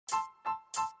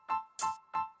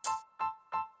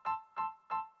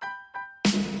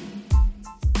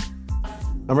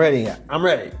I'm ready. I'm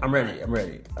ready.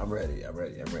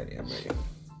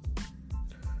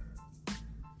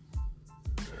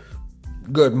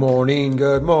 Good morning.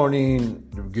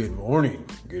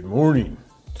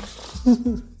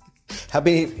 How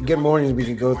many good mornings we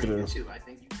can go through? I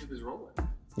think YouTube is rolling.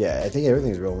 Yeah, I think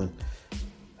everything's rolling.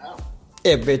 Oh.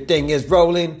 Everything is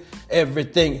rolling.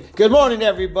 Everything. Good morning,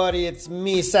 everybody. It's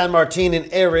me, San Martin, and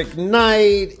Eric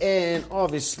Knight, and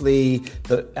obviously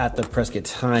at the Prescott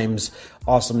Times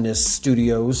Awesomeness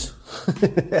Studios.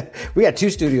 We got two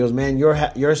studios, man.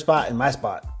 Your spot and my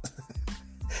spot.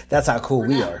 That's how cool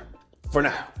we are. For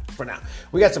now.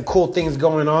 We got some cool things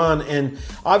going on. And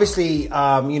obviously,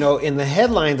 in the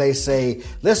headline, they say,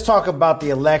 let's talk about the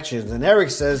elections. And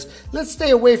Eric says, let's stay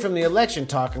away from the election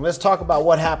talk and let's talk about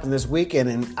what happened this weekend.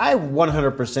 And I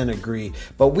 100% agree.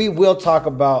 But we will talk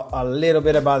about a little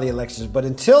bit about the elections. But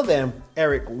until then,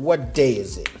 Eric, what day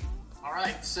is it? All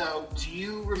right. So do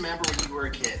you remember when you were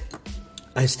a kid?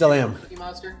 I still am. Cookie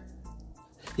Monster?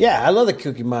 Yeah, I love the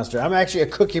Cookie Monster. I'm actually a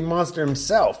Cookie Monster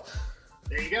himself.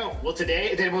 There you go. Well,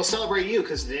 today, then we'll celebrate you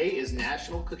because today is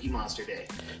National Cookie Monster Day.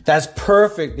 That's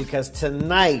perfect because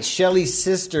tonight, Shelly's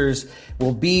sisters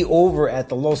will be over at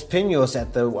the Los Pinos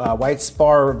at the White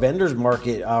Spar Vendors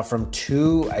Market from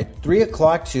 3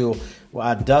 o'clock to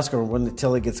dusk or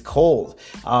until it gets cold.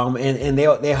 And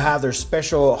they have their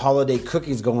special holiday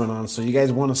cookies going on. So you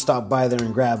guys want to stop by there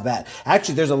and grab that.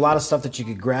 Actually, there's a lot of stuff that you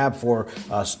could grab for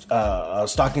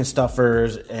stocking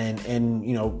stuffers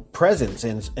and presents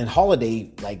and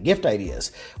holiday like gift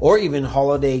ideas or even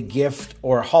holiday gift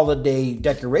or holiday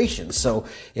decorations. So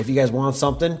if you guys want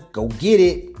something, go get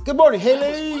it. Good morning, Haley. I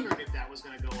was wondering if that was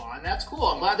going to go on. That's cool.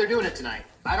 I'm glad they're doing it tonight.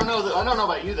 I don't know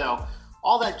about you though.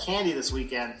 All that candy this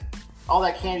weekend. All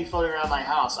that candy floating around my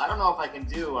house. I don't know if I can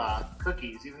do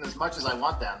cookies, even as much as I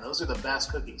want them. Those are the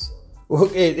best cookies. Well,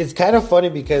 it's kind of funny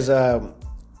because,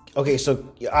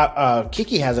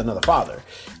 Kiki has another father.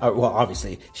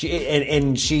 Obviously, she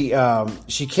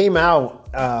came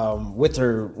out with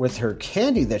her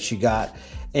candy that she got,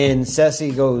 and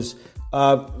Ceci goes,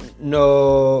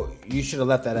 "No, you should have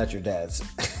left that at your dad's."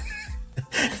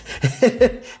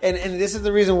 and this is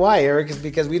the reason why, Eric, is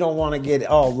because we don't want to get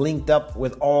all linked up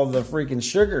with all the freaking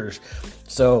sugars.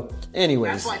 So,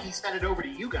 anyways, that's why he sent it over to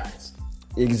you guys.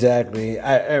 Exactly.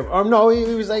 No,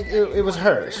 it was like it was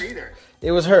hers.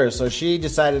 It was hers. So she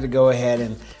decided to go ahead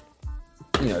and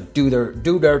do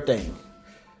their thing.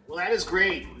 Well, that is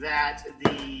great that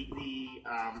the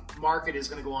market is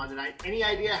going to go on tonight. Any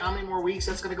idea how many more weeks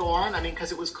that's going to go on? I mean,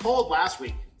 because it was cold last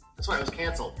week. That's why it was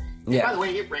canceled. Yeah. By the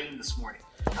way, it rained this morning.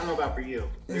 I don't know about for you.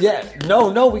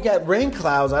 No, we got rain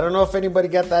clouds. I don't know if anybody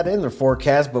got that in their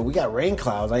forecast, but we got rain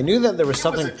clouds. I knew that there was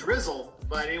something. It was a drizzle,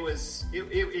 but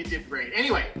it did rain.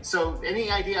 Anyway, so any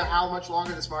idea how much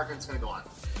longer this market's going to go on?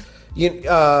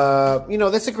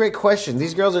 That's a great question.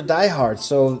 These girls are diehards,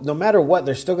 so no matter what,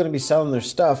 they're still going to be selling their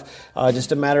stuff.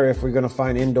 Just a matter if we're going to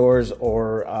find indoors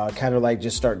or kind of like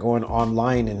just start going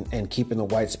online and keeping the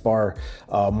White Spar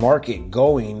market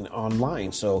going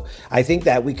online. So I think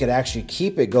that we could actually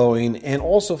keep it going and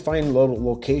also find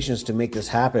locations to make this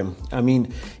happen. I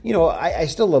mean, I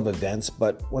still love events,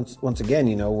 but once again,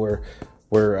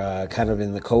 we're kind of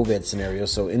in the COVID scenario,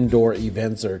 so indoor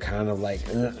events are kind of like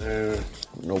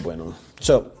no bueno.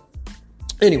 So,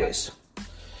 anyways,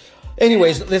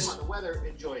 let's. The weather,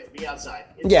 enjoy it. Be outside.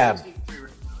 Yeah.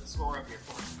 It's more up here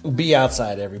for it. Be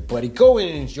outside, everybody. Go in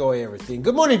and enjoy everything.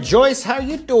 Good morning, Joyce. How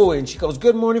you doing? She goes,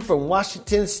 good morning from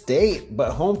Washington State,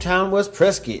 but hometown was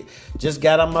Prescott. Just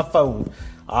got on my phone.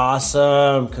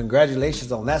 Awesome.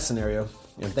 Congratulations on that scenario.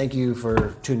 And thank you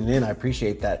for tuning in. I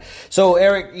appreciate that. So,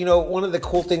 Eric, one of the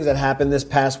cool things that happened this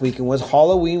past weekend was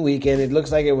Halloween weekend. It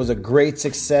looks like it was a great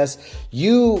success.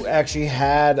 You actually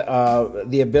had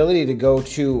the ability to go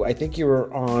to, I think you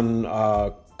were on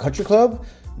Country Club?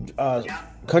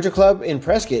 Country Club in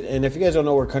Prescott. And if you guys don't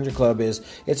know where Country Club is,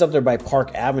 it's up there by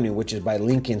Park Avenue, which is by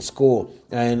Lincoln School.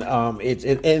 And it's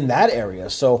in that area.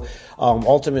 So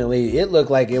ultimately, it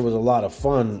looked like it was a lot of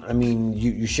fun. I mean,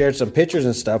 you shared some pictures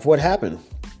and stuff. What happened?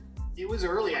 It was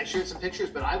early. I shared some pictures,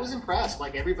 but I was impressed.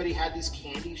 Like, everybody had these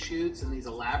candy shoots and these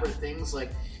elaborate things. Like,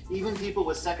 even people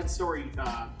with second-story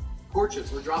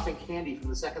porches were dropping candy from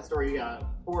the second-story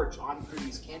porch onto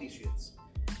these candy shoots.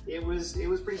 It was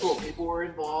pretty cool. People were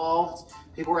involved.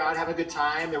 People were out having a good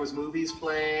time. There was movies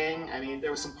playing. I mean,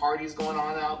 there was some parties going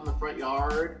on out in the front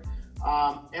yard.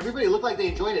 Everybody looked like they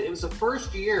enjoyed it. It was the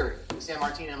first year in San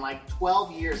Martin in like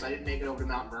 12 years I didn't make it over to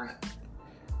Mount Vernon.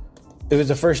 It was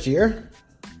the first year?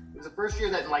 It was the first year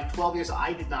that in like 12 years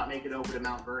I did not make it over to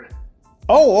Mount Vernon.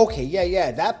 Oh, okay, yeah.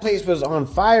 That place was on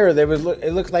fire.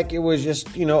 It looked like it was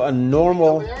just, a normal.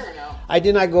 Over there or no? I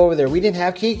did not go over there. We didn't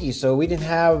have Kiki, so we didn't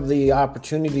have the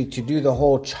opportunity to do the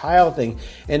whole child thing.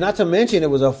 And not to mention, it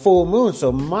was a full moon,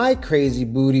 so my crazy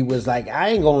booty was like, I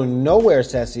ain't going nowhere,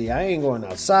 Ceci. I ain't going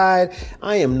outside.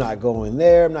 I am not going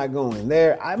there. I'm not going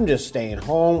there. I'm just staying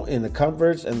home in the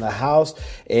comforts in the house.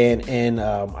 And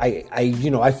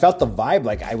I felt the vibe.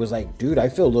 Like, I was like, dude, I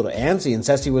feel a little antsy. And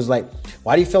Ceci was like,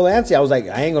 why do you feel antsy? I was like,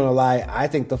 I ain't gonna lie. I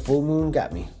think the full moon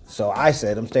got me. So I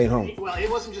said, I'm staying home. Well,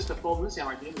 it wasn't just a full moon, Sam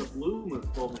Martin. It was a blue moon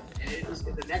full moon. And it was,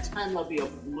 the next time there'll be a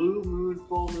blue moon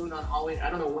full moon on Halloween. I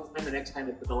don't know when the next time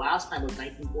is, but the last time was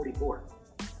 1944.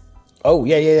 Oh,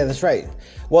 yeah, that's right.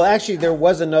 Well, actually, there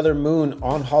was another moon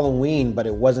on Halloween, but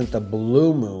it wasn't the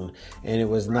blue moon, and it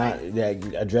was not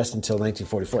addressed until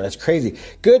 1944. That's crazy.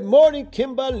 Good morning,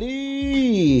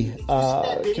 Kimberly. Did you see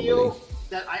that video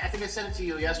that I think I sent it to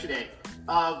you yesterday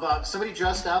of somebody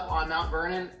dressed up on Mount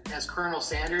Vernon as Colonel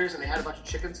Sanders, and they had a bunch of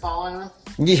chickens following them?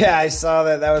 Yeah, I saw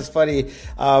that. That was funny.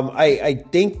 I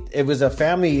think it was a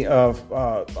family of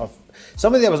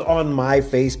somebody that was on my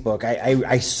Facebook.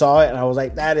 I saw it and I was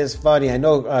like, that is funny. I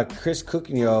know Chris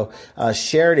Cookino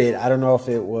shared it. I don't know if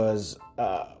it was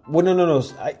no.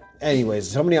 Anyways,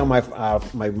 somebody on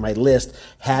my list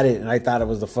had it, and I thought it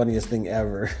was the funniest thing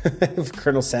ever.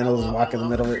 Colonel Sanders was walking in the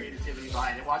middle of it.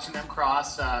 Watching them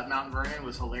cross Mount Vernon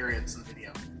was hilarious in the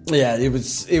video. Yeah, it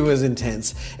was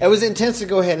intense. It was intense to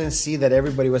go ahead and see that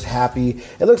everybody was happy.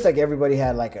 It looks like everybody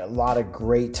had like a lot of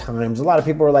great times. A lot of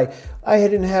people were like, I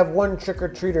didn't have one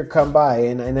trick-or-treater come by.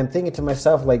 And I'm thinking to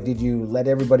myself, like, did you let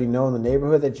everybody know in the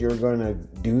neighborhood that you're going to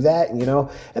do that, you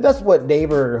know? And that's what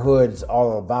neighborhood's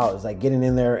all about, is like getting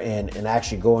in there and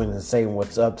actually going and saying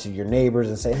what's up to your neighbors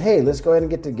and saying, hey, let's go ahead and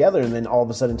get together, and then all of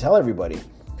a sudden tell everybody.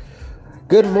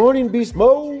 Good morning, Beast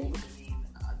Mode.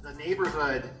 The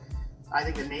neighborhood... I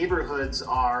think the neighborhoods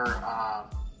are,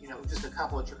 just a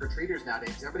couple of trick-or-treaters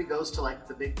nowadays. Everybody goes to, like,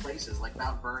 the big places, like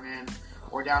Mount Vernon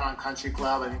or down on Country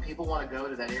Club. I mean, people want to go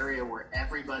to that area where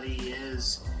everybody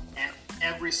is and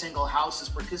every single house is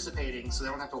participating, so they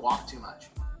don't have to walk too much.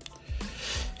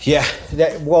 Yeah,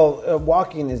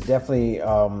 walking is definitely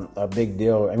a big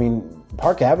deal. I mean,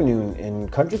 Park Avenue and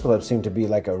Country Club seem to be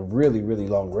like a really, really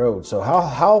long road. So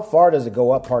how far does it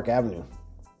go up Park Avenue?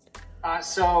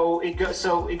 So it goes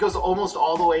almost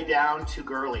all the way down to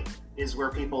Gurley is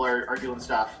where people are doing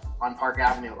stuff on Park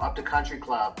Avenue, up to Country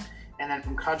Club, and then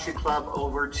from Country Club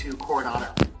over to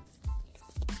Coronado.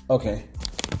 Okay.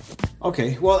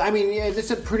 Well, I mean, yeah,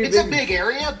 it's a big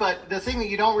area, but the thing that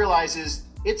you don't realize is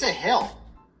it's a hill.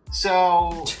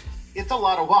 So it's a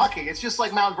lot of walking. It's just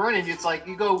like Mount Vernon. It's like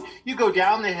you go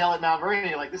down the hill at Mount Vernon and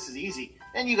you're like, this is easy.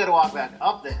 Then you got to walk back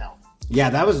up the hill. Yeah,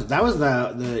 that was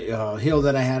the hill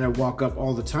that I had to walk up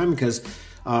all the time because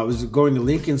I was going to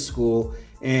Lincoln School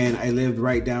and I lived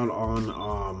right down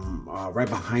on right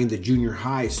behind the junior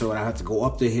high, so I had to go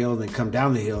up the hill and then come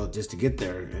down the hill just to get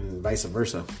there, and vice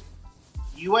versa.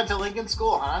 You went to Lincoln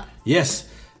School, huh? Yes,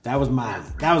 that was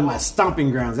my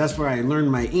stomping grounds. That's where I learned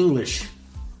my English.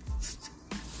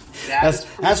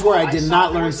 That's where I did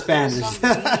not learn Spanish. There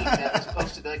was some meme that was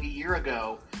posted like a year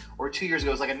ago or 2 years ago.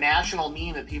 It was like a national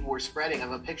meme that people were spreading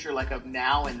of a picture like of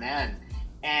now and then,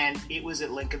 and it was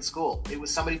at Lincoln School. It was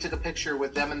somebody took a picture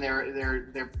with them and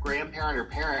their grandparent or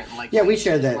parent. And like we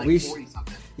shared that. Like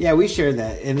we shared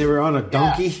that, and they were on a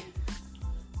donkey. Yeah.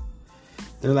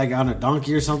 They're like on a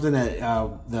donkey or something at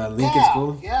the Lincoln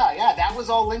School. Yeah. That was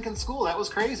all Lincoln School. That was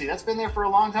crazy. That's been there for a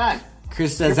long time.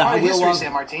 Chris says, I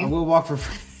will walk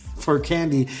for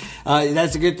candy.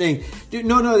 That's a good thing. Dude,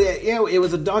 no. Yeah, it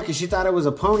was a donkey. She thought it was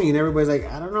a pony, and everybo's like,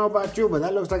 I don't know about you, but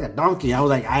that looks like a donkey. I was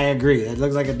like, I agree. It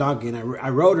looks like a donkey. And I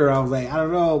wrote her. I was like, I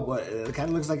don't know, but it kind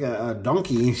of looks like a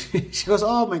donkey. She goes,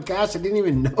 oh my gosh, I didn't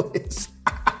even notice.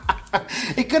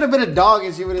 It could have been a dog,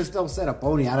 and she would have still said a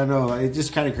pony. I don't know. It's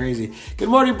just kind of crazy. Good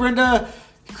morning, Brenda.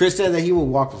 Chris said that he will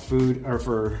walk for food or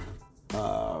for.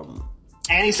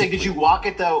 And he said, did you walk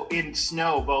it though in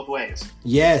snow both ways?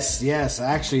 Yes.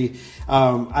 Actually,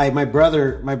 my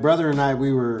brother and I,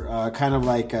 we were kind of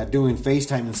like doing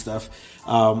FaceTime and stuff,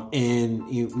 and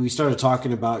we started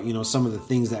talking about some of the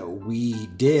things that we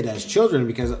did as children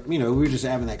because we were just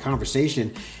having that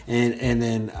conversation, and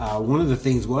then one of the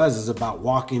things is about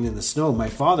walking in the snow. My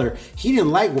father, he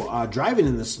didn't like driving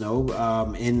in the snow,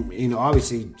 and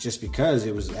obviously just because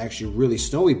it was actually really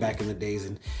snowy back in the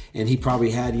days, and he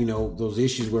probably had those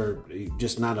issues where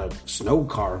just not a snow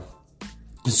car.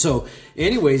 So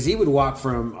anyways, he would walk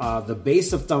from the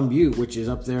base of Thumb Butte, which is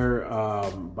up there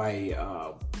by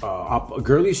up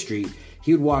Gurley Street.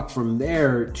 He would walk from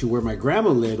there to where my grandma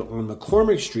lived on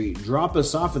McCormick Street, drop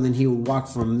us off, and then he would walk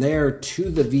from there to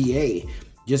the VA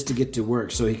just to get to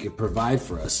work so he could provide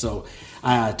for us. So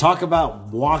talk about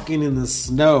walking in the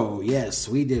snow. Yes,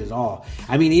 we did it all.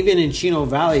 I mean, even in Chino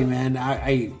Valley, man,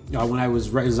 I when I was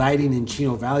residing in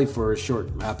Chino Valley for a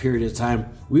short period of time,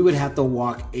 we would have to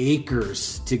walk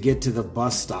acres to get to the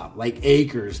bus stop, like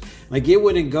acres. Like it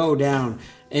wouldn't go down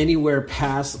anywhere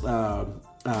past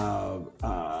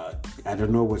I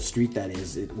don't know what street that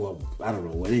is. I don't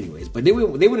know what anyways, but they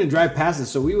wouldn't drive past it,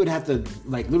 so we would have to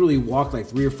like literally walk like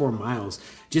 3 or 4 miles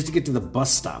just to get to the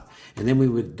bus stop, and then we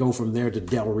would go from there to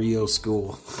Del Rio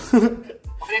School.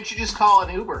 Why didn't you just call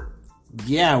an Uber?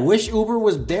 Yeah, wish Uber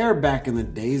was there back in the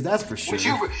days, that's for sure.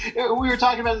 We were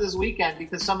talking about it this weekend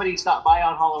because somebody stopped by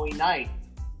on Halloween night.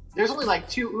 There's only like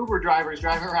 2 Uber drivers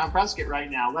driving around Prescott right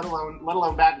now, let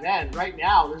alone back then. Right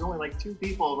now, there's only like 2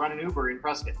 people running Uber in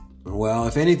Prescott. Well,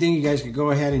 if anything, you guys could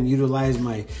go ahead and utilize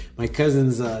my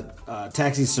cousin's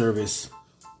taxi service.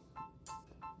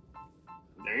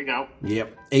 There you go.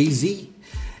 Yep,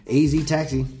 AZ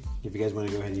Taxi. If you guys want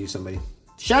to go ahead and use somebody.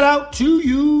 Shout out to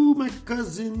you, my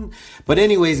cousin. But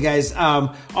anyways, guys,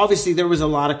 obviously there was a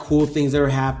lot of cool things that were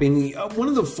happening. One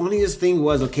of the funniest things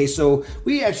was, so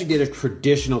we actually did a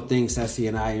traditional thing, Sassy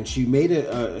and I, and she made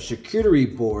a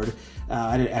charcuterie board.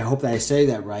 I hope that I say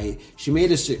that right. She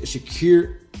made a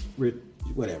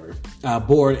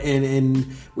board,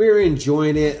 and we were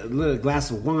enjoying it. A little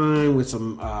glass of wine with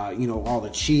some, all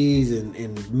the cheese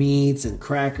and meats and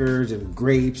crackers and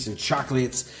grapes and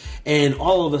chocolates. And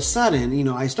all of a sudden,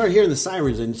 I start hearing the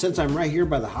sirens, and since I'm right here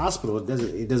by the hospital,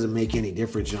 it doesn't make any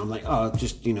difference. I'm like, oh,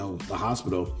 just the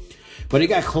hospital. But it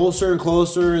got closer and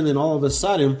closer, and then all of a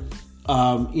sudden,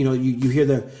 you hear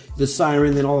the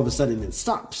siren, then all of a sudden it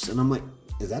stops, and I'm like,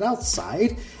 is that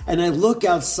outside? And I look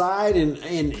outside,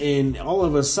 and all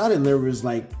of a sudden there was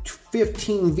like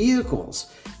 15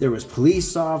 vehicles. There was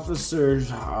police officers,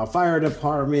 fire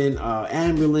department,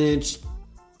 ambulance,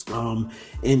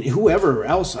 and whoever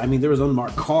else. I mean, there was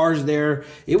unmarked cars there.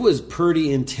 It was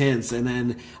pretty intense. And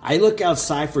then I look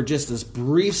outside for just this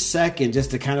brief second,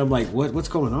 just to kind of like, what's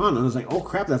going on? And I was like, oh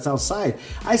crap, that's outside.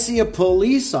 I see a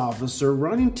police officer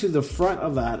running to the front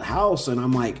of that house, and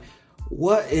I'm like,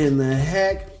 what in the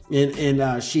heck?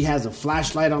 And she has a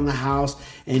flashlight on the house,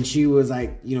 and she was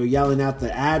like, yelling out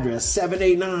the address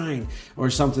 789 or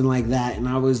something like that. And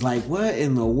I was like, what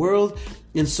in the world?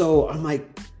 And so I'm like,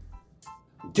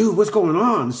 dude, what's going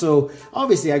on? So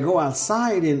obviously I go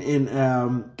outside, and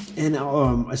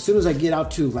as soon as I get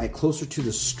out to like closer to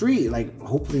the street, like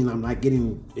hopefully I'm not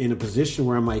getting in a position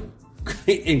where I'm like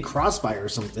in crossfire or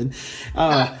something.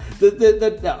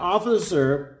 The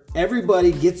officer,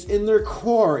 everybody gets in their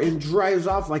car and drives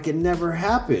off like it never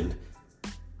happened.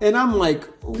 And I'm like,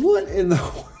 what in the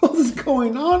world is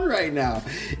going on right now?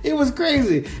 It was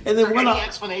crazy. And then any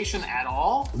explanation at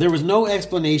all? There was no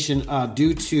explanation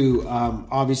due to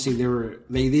obviously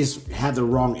they just had the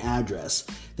wrong address.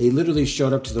 They literally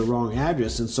showed up to the wrong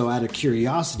address, and so out of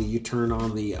curiosity, you turn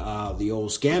on the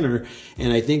old scanner,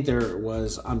 and I think there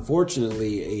was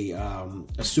unfortunately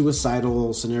a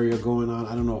suicidal scenario going on.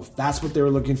 I don't know if that's what they were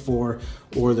looking for,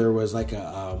 or there was like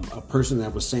a person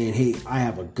that was saying, "Hey, I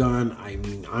have a gun. I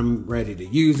mean, I'm ready to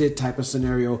use it," type of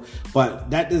scenario. But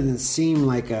that doesn't seem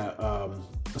like a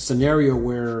scenario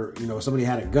where somebody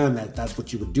had a gun. That's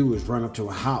what you would do, is run up to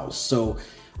a house. So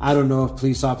I don't know if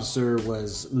police officer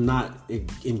was not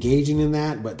engaging in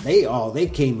that, but they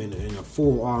came in a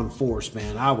full on force,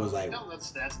 man. I was like, no,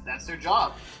 that's their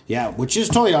job. Yeah, which is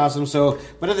totally awesome. So,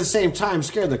 but at the same time,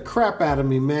 scared the crap out of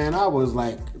me, man. I was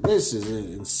like, this is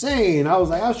insane. I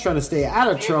was trying to stay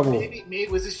out of trouble. Maybe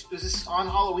was this on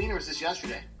Halloween, or was this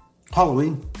yesterday?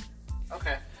 Halloween.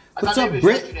 Okay. I What's thought up, maybe it was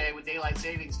Britt? yesterday with daylight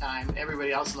savings time.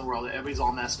 Everybody else in the world, everybody's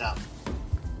all messed up.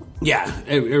 Yeah,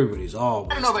 everybody's all.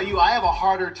 I don't know about you. I have a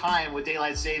harder time with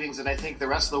daylight savings than I think the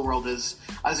rest of the world is.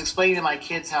 I was explaining to my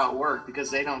kids how it worked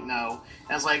because they don't know. And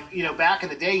I was like, back in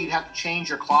the day, you'd have to change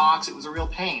your clocks. It was a real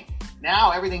pain. Now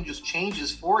everything just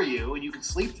changes for you, and you can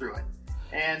sleep through it.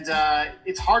 And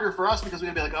it's harder for us because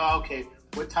we're going to be like, oh, okay,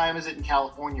 what time is it in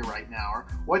California right now? Or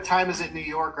what time is it in New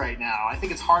York right now? I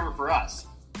think it's harder for us.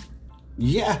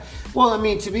 Yeah, well, I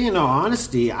mean, to be in all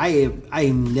honesty, I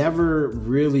never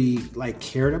really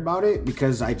cared about it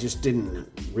because I just didn't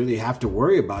really have to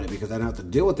worry about it because I don't have to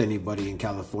deal with anybody in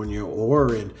California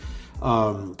or in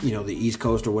the East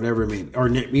Coast or whatever it may be, or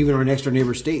even our next door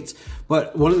neighbor states.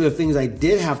 But one of the things I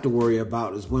did have to worry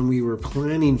about is when we were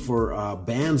planning for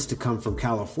bands to come from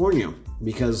California,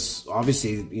 because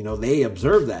obviously, they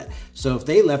observed that. So if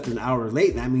they left an hour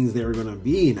late, that means they were going to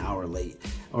be an hour late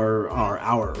or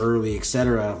hour early,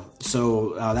 etc.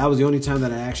 So that was the only time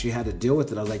that I actually had to deal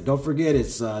with it. I was like, don't forget,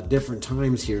 it's different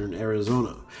times here in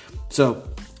Arizona. So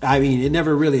I mean, it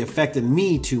never really affected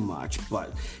me too much,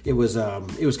 but it was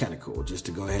kind of cool just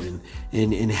to go ahead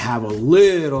and have a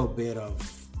little bit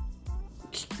of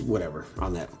whatever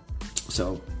on that.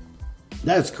 So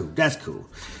that's cool. That's cool.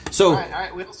 So all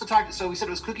right. We also talked. So we said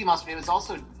it was Cookie Monster Day. It's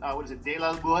also what is it? De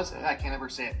los Muertos. I can't ever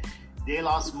say it. De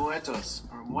los Muertos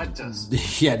or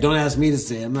Muertos. Yeah, don't ask me to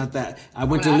say it. I'm not that. I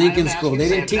went to Lincoln School. They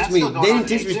didn't teach me. They didn't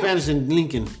teach me Spanish in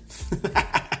Lincoln.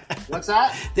 What's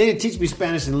that? They didn't teach me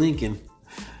Spanish in Lincoln.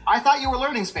 I thought you were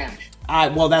learning Spanish.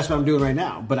 Well, that's what I'm doing right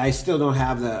now, but I still don't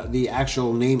have the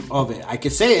actual name of it. I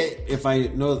could say it if I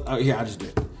know. Here, I'll just do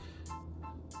it.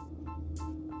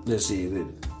 Let's see.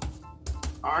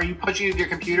 Are you punching into your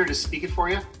computer to speak it for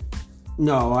you?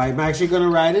 No, I'm actually going to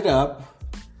write it up.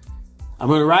 I'm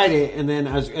going to write it, and then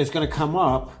it's going to come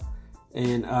up,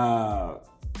 and I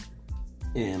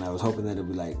was hoping that it'd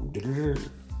be like.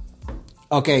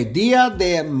 Okay, Dia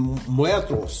de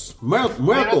Muertos.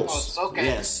 Muertos. Okay.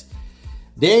 Yes.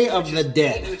 Day of the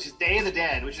Dead. Which is Day of the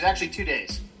Dead, which is actually 2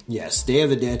 days. Yes, Day of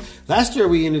the Dead. Last year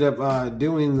we ended up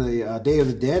doing the Day of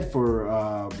the Dead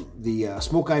for the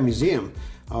Smoke Eye Museum,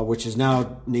 which is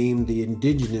now named the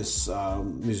Indigenous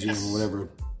Museum or whatever.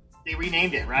 They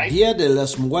renamed it, right? Dia de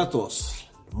los Muertos.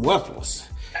 Muertos.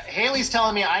 Haley's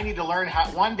telling me I need to learn how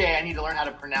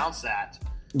to pronounce that.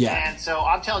 Yeah. And so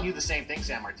I'm telling you the same thing,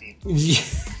 San Martin.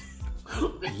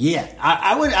 Yeah.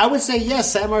 I would say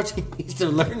yes, San Martin needs to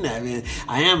learn that, man.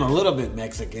 I am a little bit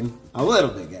Mexican. A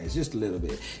little bit, guys. Just a little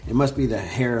bit. It must be the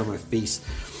hair on my face.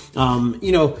 That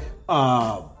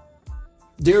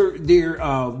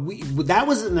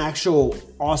was an actual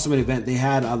awesome event. They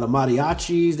had the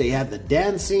mariachis, they had the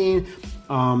dancing,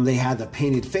 they had the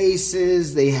painted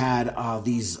faces, they had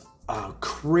these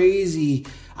crazy.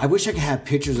 I wish I could have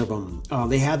pictures of them.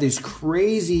 They had these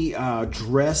crazy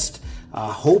dressed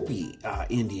Hopi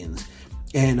Indians,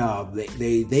 and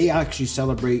they actually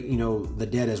celebrate the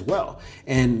dead as well.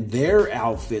 And their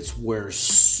outfits were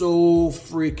so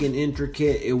freaking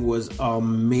intricate. It was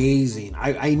amazing.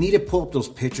 I need to pull up those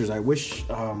pictures. I wish,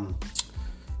 God,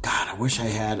 I wish I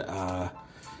had.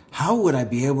 How would I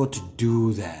be able to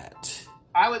do that?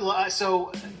 I would.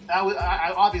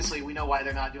 Obviously, we know why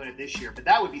they're not doing it this year, but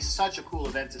that would be such a cool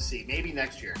event to see. Maybe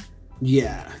next year.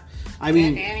 Yeah, I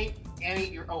mean, Annie,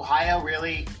 you're Ohio,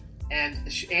 really? And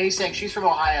Annie's saying she's from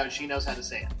Ohio and she knows how to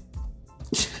say it.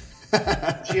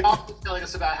 She also telling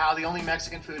us about how the only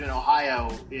Mexican food in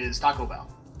Ohio is Taco Bell.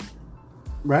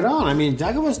 Right on. I mean,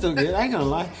 Taco Bell's still good. I ain't gonna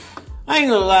lie.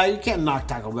 You can't knock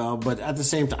Taco Bell, but at the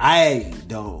same time, I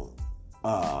don't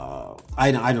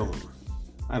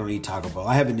eat Taco Bell.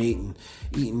 I haven't eaten.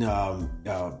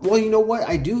 Well, you know what?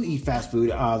 I do eat fast food.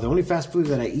 The only fast food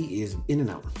that I eat is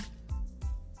In-N-Out.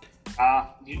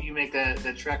 You make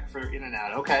the trek for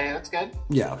In-N-Out. Okay, that's good.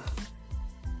 Yeah.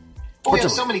 Well, we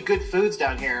have so many good foods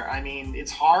down here. I mean,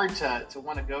 it's hard to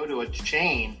want to go to a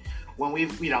chain when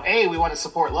A, we want to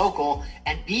support local,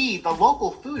 and B, the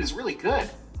local food is really good.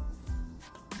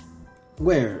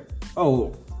 Where?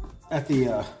 Oh, at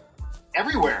the...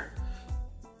 Everywhere.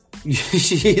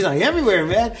 She's like everywhere,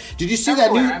 man. Did you see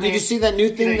that new? Did you see that new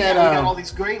thing that? We got all these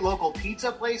great local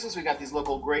pizza places. We got these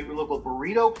great local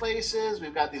burrito places.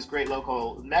 We've got these great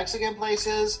local Mexican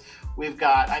places. We've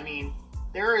got. I mean,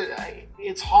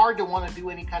 it's hard to want to do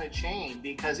any kind of chain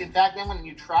because, in fact, then when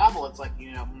you travel, it's like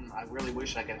I really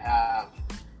wish I could have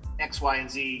X, Y, and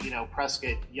Z.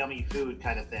 Prescott yummy food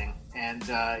kind of thing. And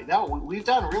no, we've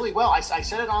done really well. I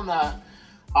said it on the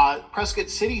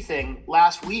Prescott City thing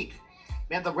last week.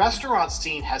 Man, the restaurant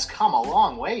scene has come a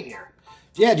long way here.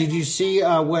 Yeah, did you see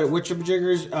what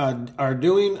Witchamajiggers are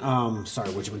doing?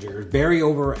 Witchamajiggers. Barry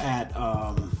over at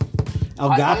El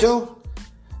Gato.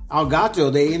 El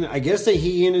Gato. I guess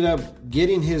he ended up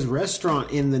getting his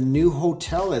restaurant in the new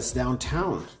hotel that's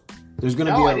downtown. There's going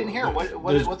to be. I didn't hear.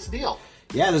 What's the deal?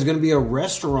 Yeah, there's going to be a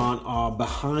restaurant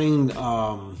behind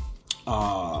the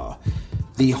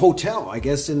hotel. I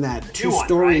guess in that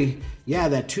 2-story. Right? Yeah,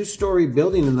 that 2-story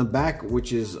building in the back,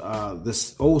 which is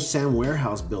this old Sam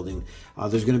Warehouse building.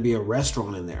 There's going to be a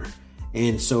restaurant in there,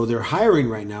 and so they're hiring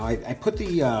right now. I put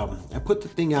the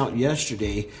thing out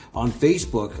yesterday on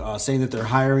Facebook saying that they're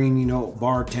hiring,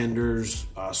 bartenders,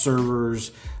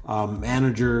 servers,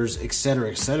 managers,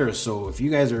 etc., etc. So if you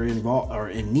guys are involved or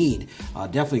in need,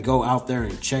 definitely go out there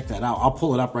and check that out. I'll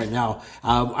pull it up right now.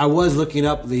 I was looking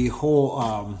up the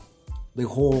whole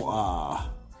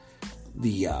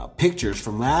pictures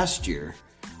from last year.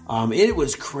 It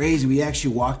was crazy. We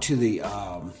actually walked to the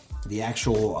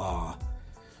actual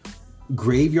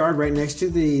graveyard right next to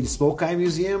the Smoke Eye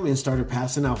Museum and started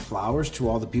passing out flowers to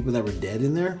all the people that were dead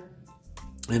in there.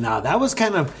 And that was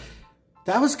kind of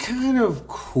that was kind of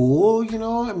cool, you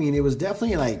know. I mean, it was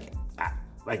definitely like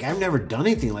I've never done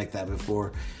anything like that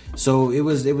before, so it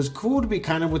was cool to be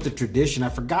kind of with the tradition. I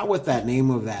forgot what that name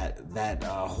of that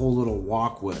whole little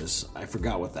walk was. I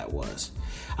forgot what that was.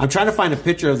 I'm trying to find a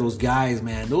picture of those guys,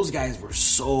 man. Those guys were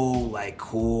so like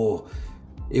cool.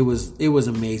 It was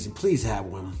amazing. Please have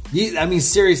one. I mean,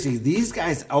 seriously, these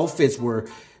guys' outfits were.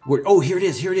 Oh, here it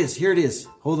is.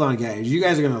 Hold on, guys. You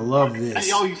guys are gonna love this.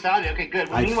 Oh, you found it. Okay, good.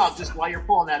 Well, meanwhile, just while you're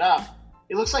pulling that up,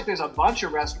 it looks like there's a bunch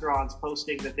of restaurants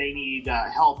posting that they need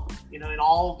help, in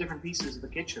all different pieces of the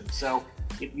kitchen. So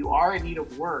if you are in need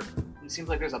of work, it seems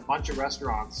like there's a bunch of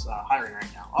restaurants hiring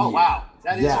right now. Oh, yeah. Wow.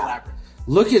 That is elaborate.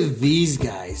 Look at these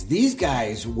guys. These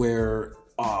guys were,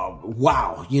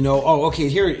 wow. Oh, okay,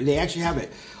 here, they actually have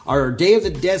it. Our Day of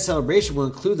the Dead celebration will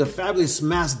include the fabulous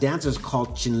masked dancers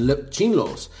called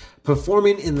Chinlos,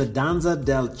 performing in the Danza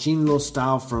del Chinlo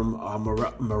style from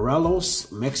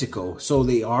Morelos, Mexico. So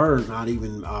they are not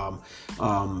even, I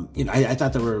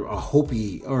thought they were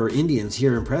Hopi or Indians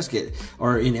here in Prescott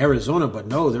or in Arizona, but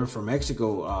no, they're from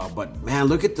Mexico. But man,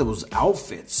 look at those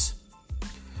outfits.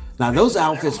 Now those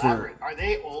outfits were... Are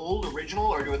they old, original,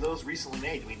 or were those recently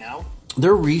made? Do we know?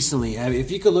 They're recently.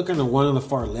 If you could look on the one on the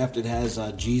far left, it has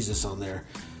Jesus on there.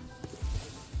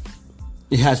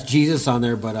 It has Jesus on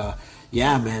there, but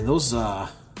yeah, man, those some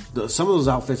of those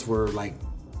outfits were like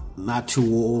not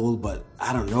too old, but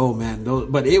I don't know, man.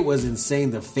 But it was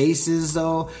insane. The faces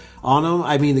though on them.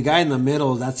 I mean, the guy in the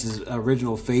middle, that's his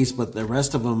original face, but the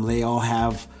rest of them, they all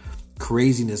have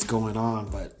craziness going on.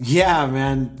 But yeah,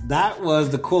 man, that was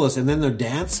the coolest. And then their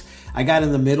dance, I got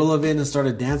in the middle of it and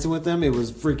started dancing with them. It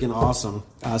was freaking awesome.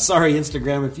 Sorry,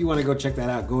 Instagram, if you want to go check that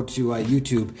out, go to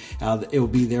YouTube. It will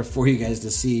be there for you guys to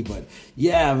see. But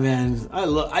yeah, man, I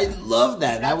love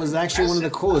that. That was actually one of the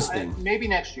coolest things. Maybe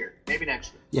next year.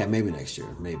 Yeah, maybe next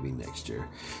year.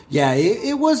 Yeah,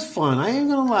 it was fun. I ain't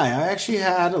gonna lie. I actually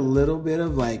had a little bit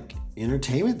of like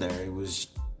entertainment there. It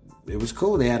was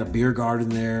cool. They had a beer garden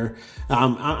there.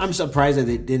 I'm surprised that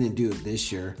they didn't do it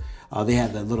this year. They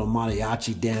had the little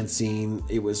mariachi dancing.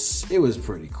 It was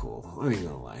pretty cool. I ain't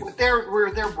gonna lie. With their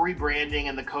rebranding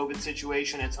and the COVID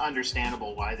situation, it's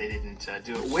understandable why they didn't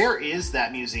do it. Where is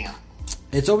that museum?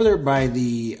 It's over there by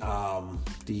the Armory.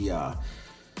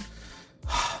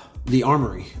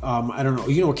 I don't know.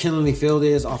 You know where Kinley Field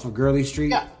is off of Gurley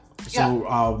Street? Yeah.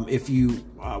 So if you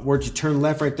were to turn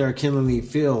left right there at Kinley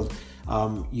Field,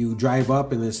 you drive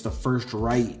up and it's the first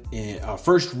right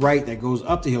that goes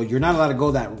up the hill. You're not allowed to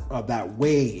go that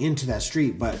way into that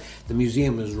street, but the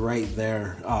museum is right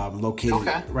there, located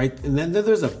right. And then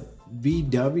there's a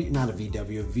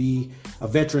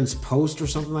Veterans Post or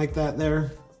something like that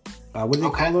there. What do they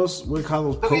call those? What do they call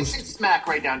those posts? It's smack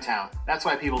right downtown. That's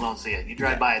why people don't see it. You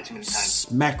drive by it too many times.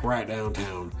 Smack right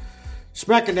downtown.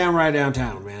 Smack it down right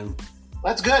downtown, man.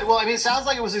 That's good. Well, I mean, it sounds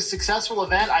like it was a successful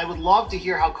event. I would love to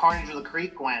hear how Carnage of the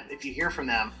Creek went. If you hear from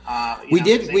them, we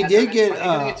did get. Are they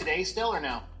doing it today still or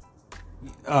no?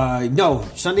 No,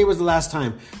 Sunday was the last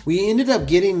time. We ended up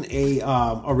getting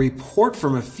a report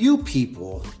from a few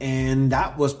people, and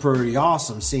that was pretty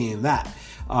awesome seeing that.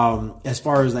 As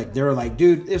far as like, they were like,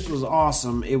 dude, this was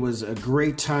awesome. It was a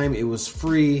great time. It was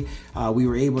free. We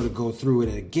were able to go through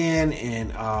it again. And,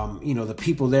 the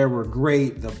people there were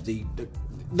great.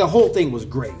 The whole thing was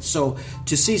great. So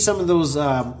to see some of those,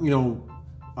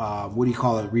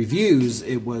 reviews,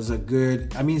 it was a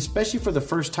good, especially for the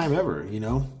first time ever,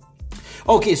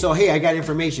 Okay, so hey, I got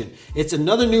information. It's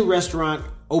another new restaurant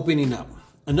opening up.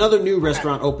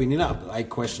 Like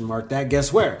question mark that.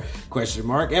 Guess where? Question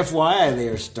mark FYI. They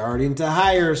are starting to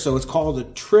hire. So it's called the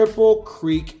Triple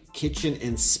Creek Kitchen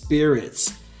and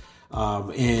Spirits.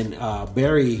 And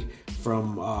Barry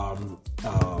from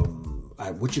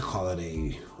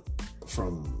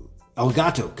from El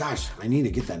Gato. Gosh, I need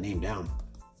to get that name down.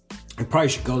 I probably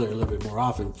should go there a little bit more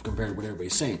often compared to what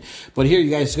everybody's saying. But here you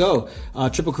guys go.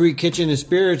 Triple Creek Kitchen and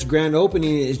Spirits grand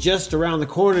opening is just around the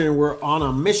corner, and we're on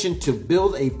a mission to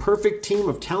build a perfect team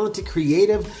of talented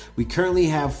creative. We currently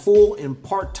have full and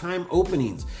part-time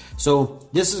openings. So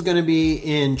this is going to be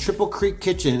in Triple Creek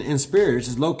Kitchen and Spirits.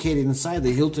 Is located inside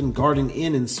the Hilton Garden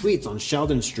Inn and Suites on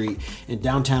Sheldon Street in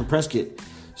downtown Prescott.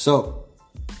 So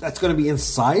that's going to be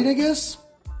inside, I guess?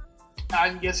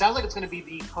 It sounds like it's going to be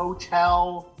the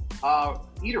hotel...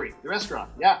 eatery, the restaurant,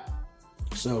 yeah.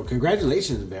 So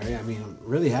congratulations, Barry. I'm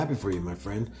really happy for you, my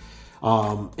friend.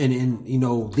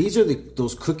 These are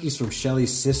those cookies from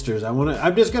Shelly's sisters.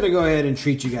 I'm just gonna go ahead and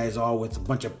treat you guys all with a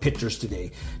bunch of pictures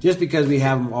today, just because we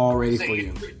have them all ready for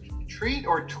you. Treat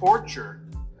or torture?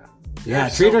 Yeah,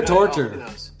 treat or torture.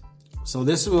 So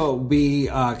this will be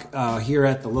here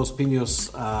at the Los Pinos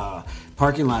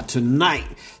parking lot tonight.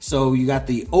 So you got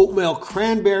the oatmeal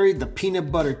cranberry, the peanut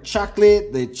butter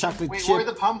chocolate, the chocolate chip. Where'd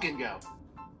the pumpkin go?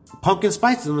 Pumpkin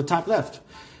spice is on the top left.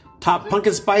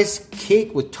 Pumpkin spice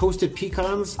cake with toasted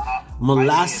pecans,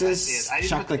 molasses, I didn't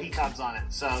chocolate. put the pecans on it,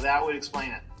 so that would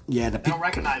explain it. Yeah, I don't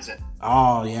recognize it.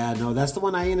 Oh yeah, no, that's the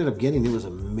one I ended up getting. It was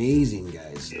amazing,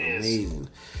 guys. Amazing.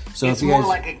 So it's if you guys, more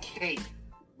like a cake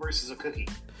versus a cookie.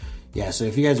 Yeah, so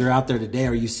if you guys are out there today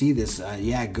or you see this,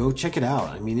 go check it out.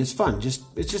 I mean, it's fun.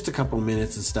 It's just a couple of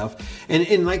minutes and stuff.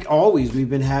 And like always, we've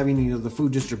been having, the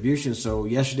food distribution. So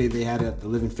yesterday they had it at the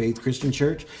Living Faith Christian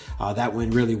Church. That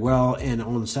went really well. And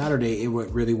on Saturday, it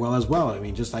went really well as well. I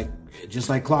mean, just like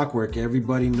clockwork,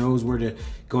 everybody knows where to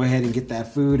go ahead and get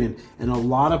that food. And a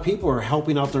lot of people are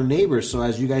helping out their neighbors. So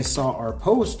as you guys saw our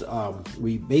post,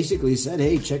 we basically said,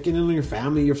 hey, check in on your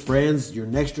family, your friends, your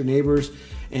next door neighbors.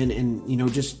 And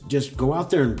just go out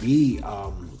there and be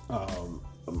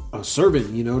a servant,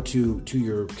 to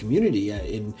your community.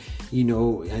 And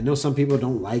I know some people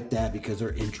don't like that because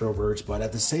they're introverts, but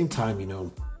at the same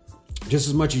time, just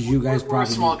as much as you guys we're a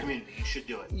small community, you should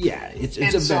do it. Yeah, it's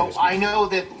and so I know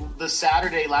that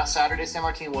last Saturday, San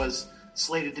Martin was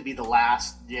slated to be the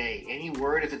last day. Any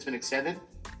word if it's been extended?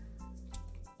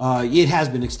 It has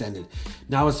been extended.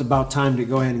 Now it's about time to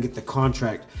go ahead and get the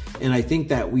contract. And I think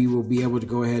that we will be able to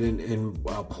go ahead and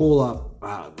pull up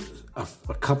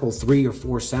a couple, 3 or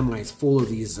 4 semis full of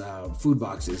these food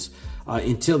boxes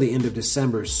until the end of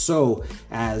December. So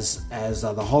as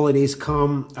the holidays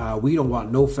come, we don't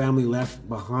want no family left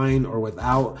behind or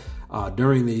without.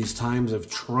 During these times of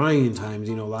trying times,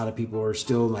 a lot of people are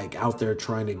still like out there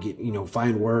trying to get,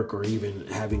 find work or even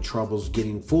having troubles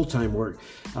getting full-time work.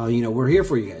 We're here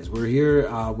for you guys. We're here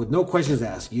with no questions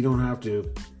asked. You don't have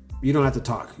to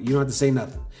talk. You don't have to say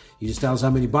nothing. You just tell us how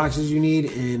many boxes you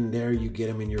need, and there you get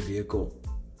them in your vehicle.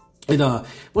 And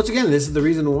once again, this is the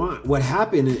reason why. What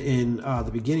happened in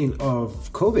the beginning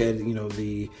of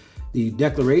COVID, the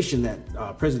declaration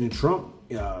that President Trump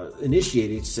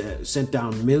initiated sent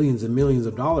down millions and millions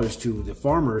of dollars to the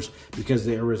farmers because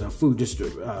there was a food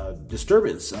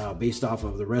disturbance based off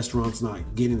of the restaurants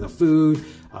not getting the food.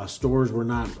 Stores were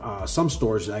not, some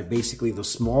stores, basically the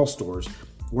small stores,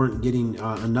 weren't getting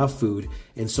enough food,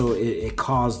 and so it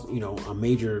caused a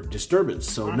major disturbance.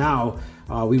 So now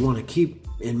we want to keep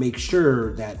and make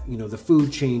sure that the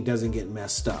food chain doesn't get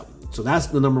messed up. So that's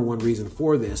the number one reason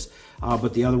for this.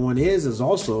 But the other one is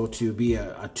also to be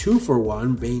a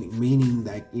 2-for-1, meaning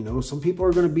that some people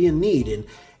are going to be in need,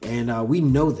 and we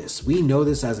know this. We know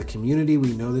this as a community.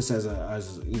 We know this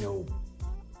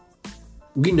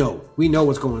we know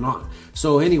what's going on.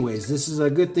 So anyways, this is a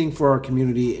good thing for our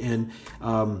community. And,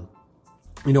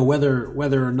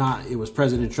 whether or not it was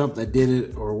President Trump that did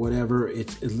it or whatever,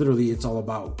 it's all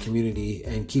about community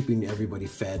and keeping everybody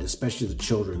fed, especially the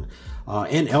children,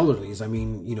 and elderlies. I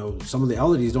mean, some of the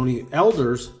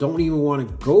elders don't even want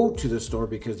to go to the store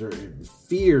because they're in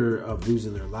fear of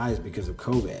losing their lives because of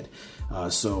COVID.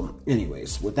 So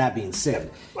anyways, with that being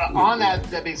said, well,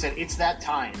 that being said, it's that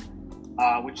time.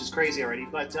 Which is crazy already,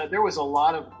 but there was a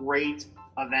lot of great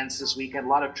events this weekend, a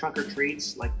lot of trunk or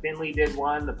treats, like Findlay did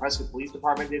one, the Prescott Police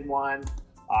Department did one,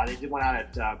 they did one out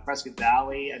at Prescott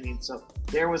Valley. I mean, so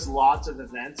there was lots of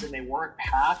events, and they weren't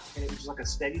packed, and it was just like a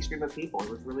steady stream of people. It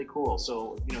was really cool.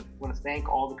 So, I want to thank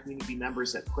all the community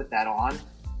members that put that on,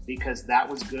 because that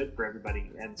was good for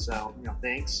everybody. And so,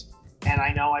 thanks. And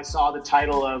I know I saw the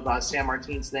title of San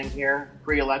Martin's thing here,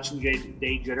 pre-election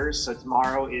day jitters. So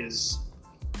tomorrow is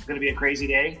going to be a crazy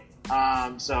day.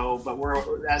 But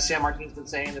we're, as San Martin's been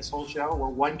saying this whole show, we're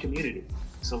one community.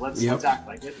 So let's act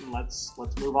like it, and let's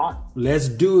move on. Let's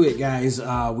do it, guys.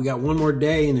 We got one more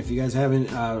day, and if you guys haven't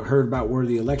heard about where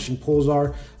the election polls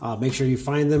are, make sure you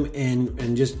find them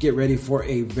and just get ready for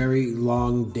a very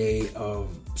long day of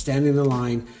standing in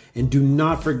line. And do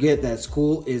not forget that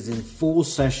school is in full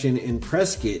session in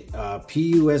Prescott.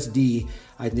 PUSD,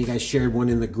 I think I shared one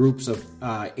in the groups of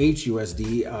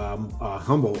HUSD,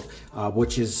 Humboldt,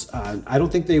 which is, I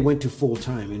don't think they went to full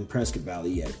time in Prescott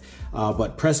Valley yet.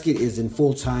 But Prescott is in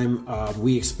full time.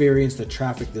 We experienced the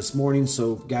traffic this morning.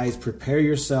 So guys, prepare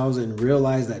yourselves and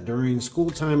realize that during school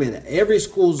time in every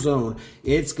school zone,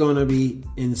 it's going to be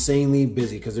insanely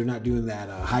busy because they're not doing that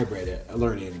hybrid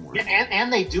learning anymore. Yeah,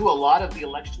 and they do a lot of the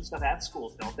election stuff at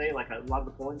schools, don't they? Like a lot of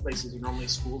the polling places are normally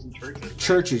schools and churches.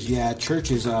 Churches, yeah.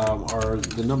 Churches are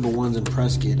the number ones in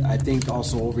Prescott. I think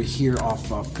also over here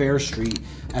off Fair Street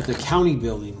at the county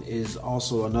building is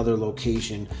also another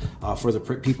location for the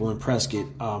people in Prescott,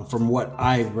 from what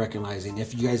I'm recognizing.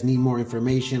 If you guys need more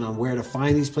information on where to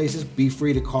find these places, be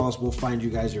free to call us. We'll find you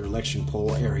guys your election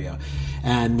poll area.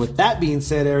 And with that being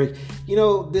said, Eric,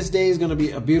 this day is going to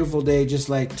be a beautiful day, just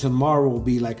like tomorrow will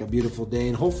be like a beautiful day.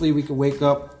 And hopefully we can wake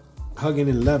up hugging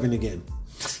and loving again.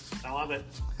 I love it.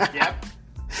 Yep.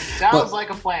 Sounds like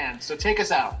a plan. So take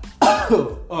us out.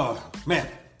 Oh, man.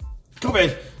 Come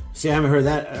in. See, I haven't heard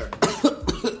that.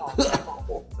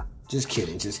 Just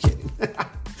kidding.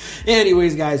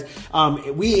 Anyways, guys,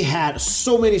 we had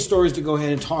so many stories to go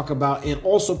ahead and talk about, and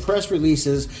also press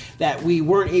releases that we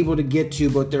weren't able to get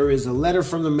to, but there is a letter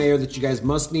from the mayor that you guys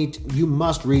must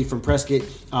read from Prescott.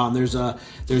 There's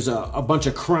a bunch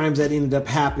of crimes that ended up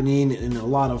happening and a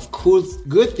lot of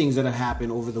good things that have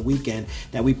happened over the weekend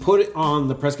that we put it on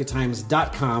the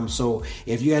PrescottTimes.com. So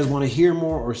if you guys want to hear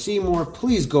more or see more,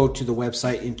 please go to the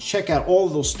website and check out all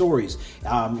of those stories.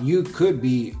 You could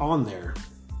be on there.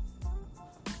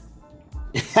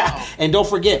 And don't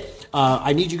forget,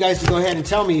 I need you guys to go ahead and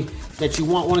tell me that you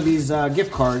want one of these gift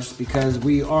cards, because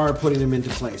we are putting them into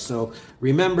place. So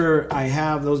remember, I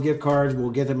have those gift cards. We'll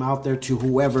get them out there to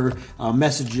whoever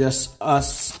messages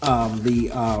us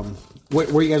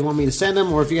where you guys want me to send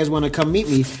them, or if you guys want to come meet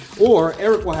me, or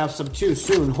Eric will have some too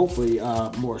soon, hopefully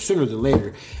more sooner than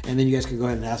later, and then you guys can go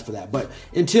ahead and ask for that. But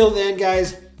until then,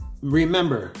 guys,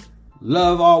 remember,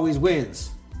 love always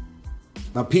wins.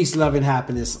 But peace, love, and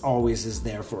happiness always is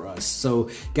there for us. So,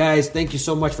 guys, thank you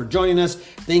so much for joining us.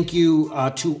 Thank you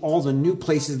to all the new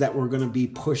places that we're going to be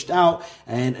pushed out.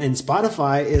 And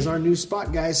Spotify is our new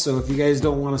spot, guys. So if you guys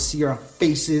don't want to see our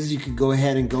faces, you can go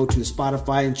ahead and go to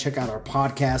Spotify and check out our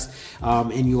podcast.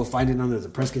 And you will find it under the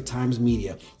Prescott Times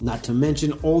Media. Not to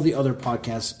mention all the other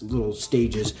podcast little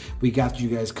stages. We got you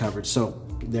guys covered. So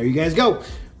there you guys go.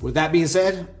 With that being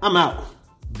said, I'm out.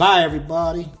 Bye,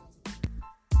 everybody.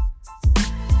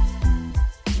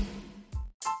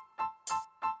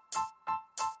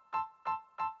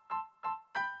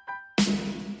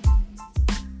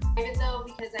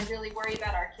 Because I really worry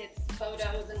about our kids'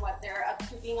 photos and what they're up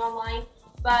to being online.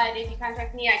 But if you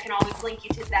contact me, I can always link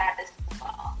you to that as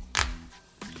well.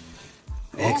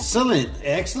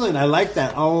 Excellent. I like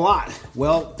that a lot.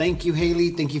 Well, thank you, Haley.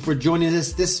 Thank you for joining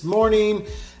us this morning.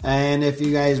 And if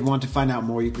you guys want to find out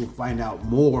more, you can find out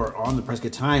more on the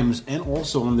Prescott Times and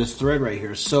also on this thread right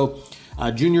here. So,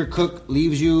 Junior Cook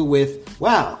leaves you with,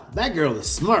 wow, that girl is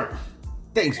smart.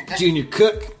 Thanks, Junior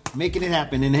Cook. Making it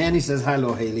happen. And Annie says,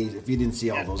 hello, Haley, if you didn't see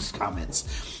all those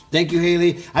comments. Thank you,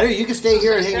 Haley. I know you can stay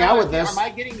here and hang out with us. Am I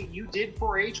getting you did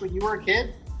 4-H when you were a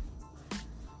kid?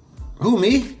 Who,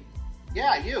 me?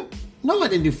 Yeah, you. No, I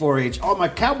didn't do 4-H. All my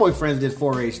cowboy friends did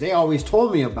 4-H. They always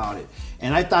told me about it.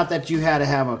 And I thought that you had to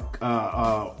have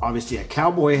obviously a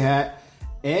cowboy hat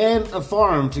and a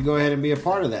farm to go ahead and be a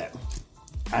part of that.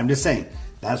 I'm just saying.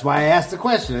 That's why I asked the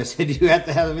question. I said, do you have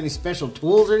to have any special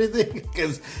tools or anything?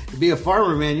 Because to be a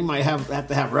farmer, man, you might have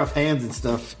to have rough hands and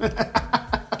stuff.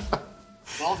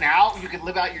 Well, now you can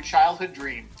live out your childhood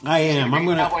dream. I am. I'm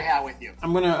gonna cowboy hat with you.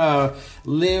 I'm gonna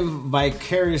live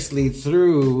vicariously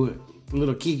through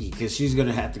little Kiki, because she's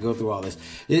gonna have to go through all this.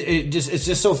 It's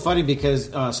just so funny because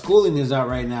schooling is out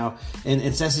right now, and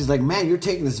Ceci's like, man, you're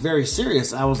taking this very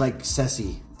serious. I was like,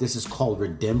 Ceci, this is called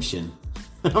redemption.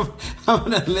 I'm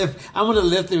gonna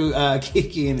live through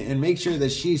Kiki and make sure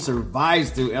that she survives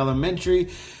through elementary,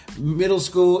 middle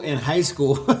school, and high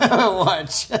school.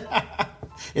 Watch.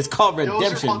 It's called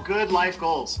redemption. Those are called good life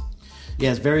goals.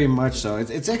 Yes, very much so.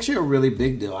 It's actually a really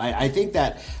big deal. I think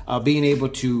that being able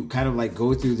to kind of like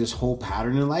go through this whole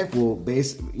pattern in life will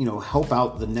help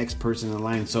out the next person in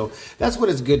line. So that's what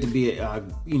it's good to be,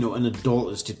 an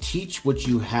adult, is to teach what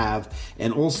you have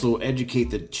and also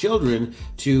educate the children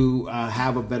to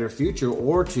have a better future,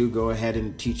 or to go ahead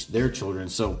and teach their children.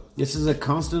 So this is a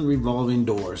constant revolving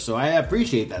door. So I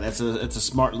appreciate that. It's a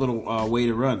smart little way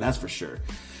to run. That's for sure.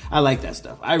 I like that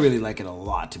stuff. I really like it a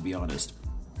lot, to be honest.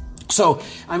 So,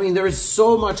 I mean, there is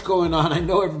so much going on. I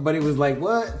know everybody was like,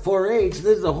 what? 4-H?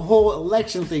 There's a whole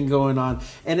election thing going on.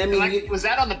 And I mean... was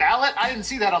that on the ballot? I didn't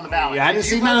see that on the ballot. Yeah, I didn't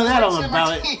see none of that on the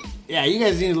ballot. Yeah, you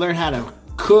guys need to learn how to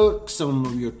cook some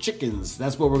of your chickens.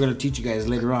 That's what we're going to teach you guys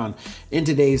later on in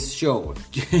today's show.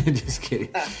 Just kidding.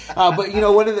 But,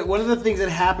 one of the things that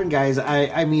happened, guys,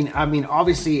 I mean,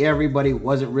 obviously everybody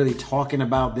wasn't really talking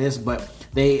about this, but...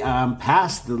 They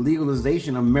passed the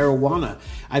legalization of marijuana.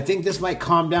 I think this might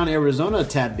calm down Arizona a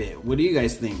tad bit. What do you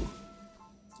guys think?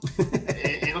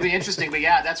 It'll be interesting. But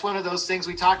yeah, that's one of those things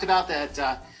we talked about that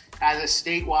as a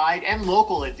statewide and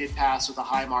local, it did pass with a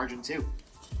high margin too.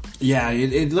 Yeah,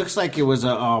 it looks like it was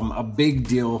a big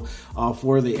deal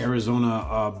for the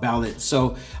Arizona ballot.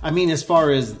 So, I mean, as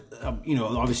far as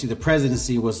obviously the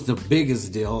presidency was the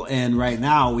biggest deal, and right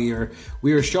now we are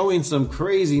showing some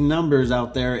crazy numbers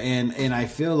out there, and I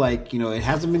feel like it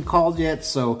hasn't been called yet,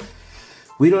 so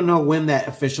we don't know when that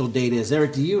official date is.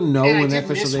 Eric, do you know when that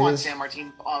official date is? San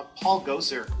Martin. Paul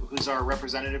Gosar, who's our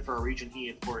representative for our region, he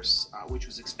of course, which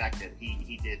was expected,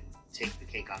 he did take the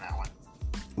cake on that one.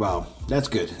 Wow, that's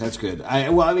good. That's good. I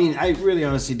really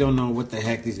honestly don't know what the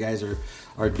heck these guys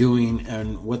are doing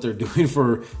and what they're doing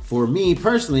for me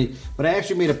personally. But I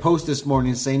actually made a post this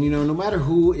morning saying, no matter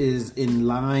who is in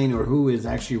line or who is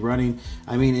actually running,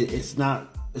 I mean, it's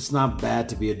not bad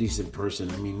to be a decent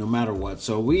person. I mean, no matter what.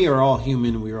 So we are all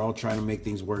human. We are all trying to make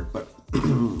things work. But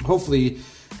hopefully,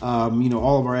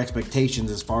 all of our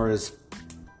expectations as far as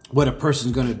what a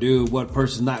person's going to do, what a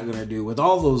person's not going to do, with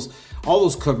all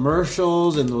those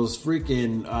commercials and those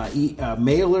freaking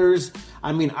mailers.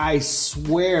 I mean, I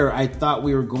swear I thought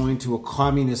we were going to a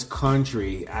communist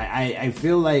country. I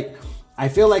feel like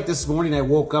this morning I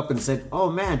woke up and said, "Oh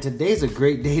man, today's a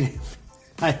great day to."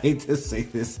 I hate to say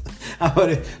this. Maybe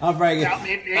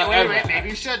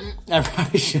you shouldn't. I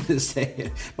probably shouldn't say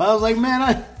it. But I was like, man,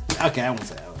 I won't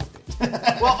say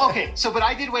it. Well, okay. So, but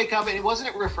I did wake up, and wasn't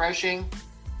it refreshing?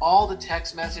 All the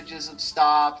text messages have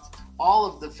stopped. All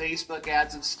of the Facebook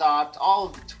ads have stopped. All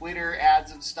of the Twitter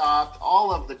ads have stopped.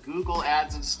 All of the Google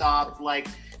ads have stopped. Like,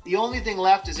 the only thing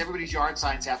left is everybody's yard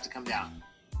signs have to come down.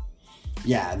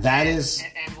 Yeah, that is...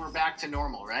 And we're back to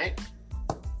normal, right?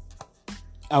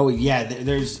 Oh, yeah.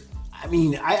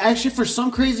 I actually, for some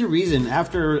crazy reason,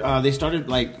 after they started,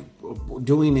 like,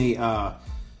 doing a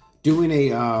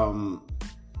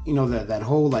that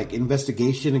whole, like,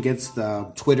 investigation against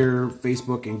Twitter,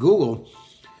 Facebook, and Google,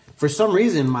 for some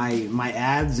reason, my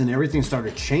ads and everything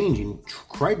started changing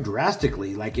quite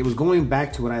drastically. Like, it was going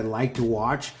back to what I like to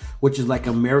watch, which is like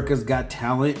America's Got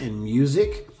Talent and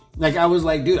music. Like, I was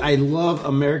like, dude, I love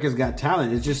America's Got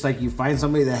Talent. It's just like you find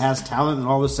somebody that has talent and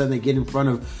all of a sudden they get in front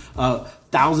of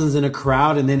thousands in a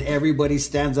crowd and then everybody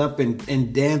stands up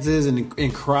and dances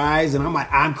and cries. And I'm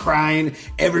like, I'm crying.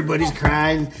 Everybody's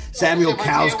crying. Samuel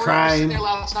Cowell's crying. I was sitting there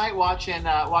last night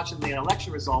watching the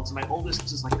election results, and my oldest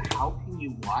is like, how can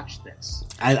you watch this?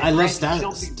 I love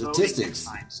statistics.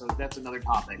 So that's another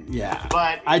topic. Yeah.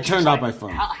 But I turned off my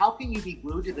phone. How can you be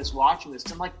glued to this watching this?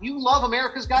 I'm like, you love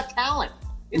America's Got Talent.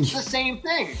 It's the same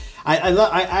thing.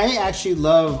 I actually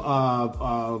love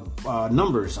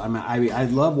numbers. I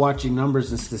love watching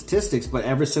numbers and statistics. But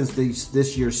ever since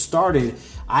this year started,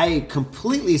 I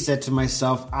completely said to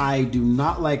myself, I do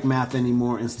not like math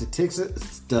anymore. And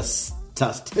statistics.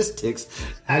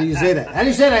 How do you say that? How do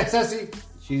you say that, Ceci?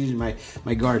 She's using my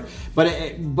guard.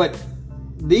 But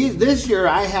this year,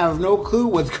 I have no clue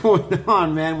what's going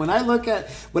on, man. When I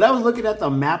was looking at the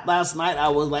map last night, I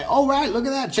was like, oh, right, look at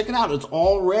that. Check it out. It's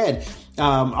all red.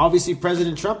 Obviously,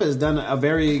 President Trump has done a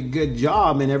very good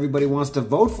job, and everybody wants to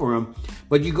vote for him.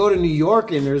 But you go to New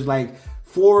York, and there's like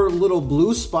 4 little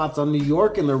blue spots on New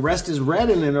York, and the rest is red.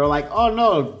 And then they're like, oh,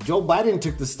 no, Joe Biden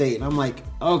took the state. And I'm like,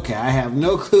 okay, I have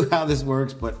no clue how this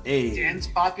works, but hey. Dense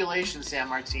population, San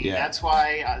Martin. Yeah. That's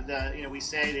why we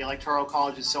say the Electoral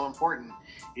College is so important.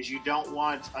 Is you don't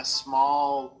want a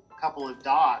small couple of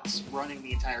dots running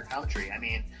the entire country. I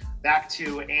mean, back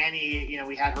to Annie,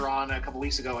 we had her on a couple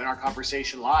weeks ago in our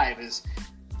conversation live, is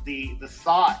the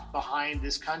thought behind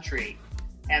this country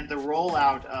and the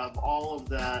rollout of all of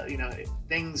the,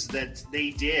 things that they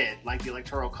did, like the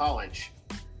Electoral College.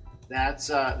 That's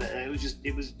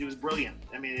it was brilliant.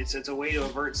 I mean, it's a way to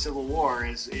avert civil war.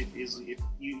 Is if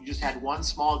you just had one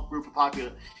small group of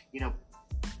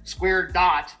square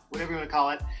dot, whatever you want to call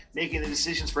it, making the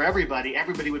decisions for everybody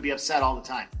would be upset all the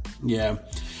time. Yeah.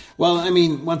 Well, I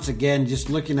mean, once again, just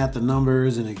looking at the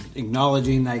numbers and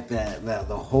acknowledging like the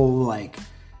whole, like,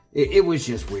 it was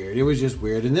just weird. It was just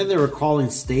weird. And then they were calling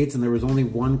states, and there was only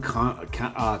one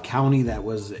county that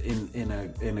was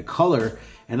in a color.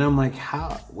 And I'm like,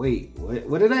 how? Wait,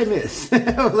 what did I miss?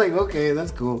 I was like, okay,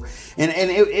 that's cool. And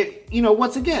it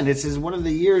once again, this is one of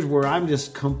the years where I'm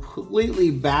just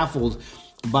completely baffled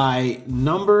by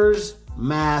numbers,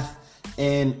 math,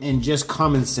 and just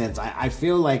common sense. I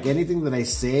feel like anything that I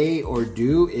say or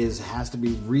do has to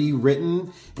be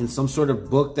rewritten in some sort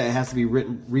of book that has to be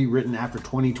rewritten after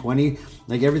 2020.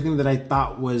 Like, everything that I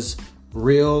thought was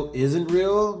real isn't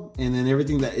real, and then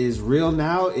everything that is real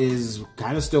now is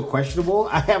kind of still questionable.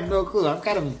 I have no clue.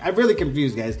 I'm really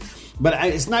confused, guys. But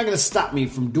it's not going to stop me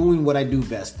from doing what I do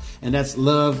best, and that's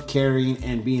love, caring,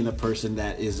 and being a person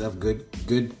that is of good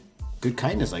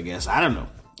kindness, I guess. I don't know.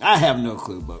 I have no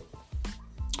clue, but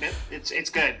It's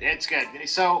good. It's good.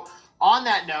 So on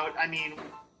that note, I mean,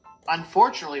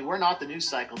 unfortunately, we're not the news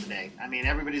cycle today. I mean,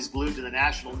 everybody's glued to the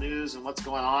national news and what's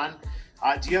going on.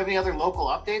 Do you have any other local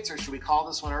updates, or should we call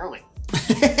this one early?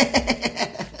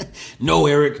 No,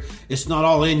 Eric, it's not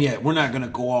all in yet. We're not going to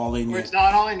go all in yet. It's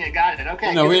not all in yet. Got it.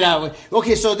 Okay. No, we're not.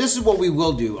 Okay, so this is what we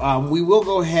will do. We will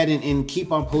go ahead and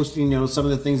keep on posting, some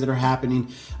of the things that are happening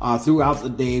throughout the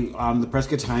day on the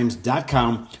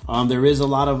PrescottTimes.com. There is a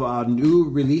lot of new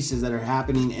releases that are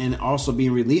happening and also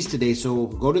being released today. So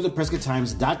go to the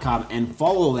PrescottTimes.com and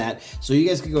follow that so you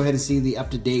guys can go ahead and see the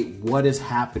up-to-date what is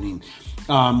happening.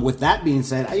 With that being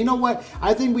said, you know what?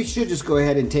 I think we should just go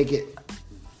ahead and take it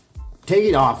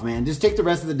off, man. Just take the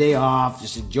rest of the day off.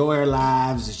 Just enjoy our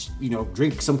lives. Just,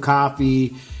 drink some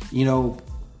coffee.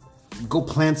 Go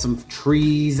plant some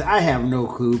trees. I have no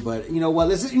clue, but you know what?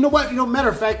 Matter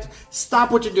of fact, stop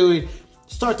what you're doing.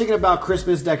 Start thinking about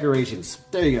Christmas decorations.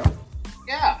 There you go.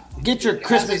 Yeah. Get your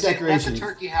Christmas decorations. Let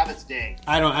the turkey have its day.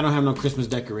 I don't have no Christmas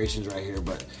decorations right here,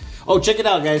 but check it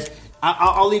out, guys.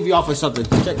 I'll leave you off with something.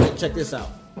 Check this out.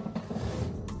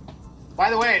 By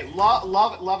the way,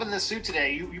 loving this suit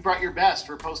today. You brought your best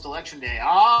for post-election day.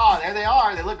 Ah, there they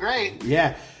are. They look great.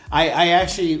 Yeah, I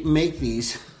actually make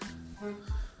these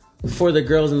for the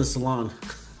girls in the salon.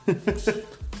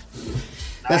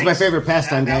 That's my favorite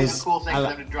pastime, guys. That was a cool thing for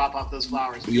them to drop off those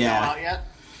flowers. Did yeah. You know out yet?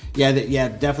 Yeah,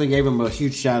 definitely gave him a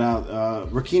huge shout out.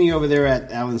 Rakini over there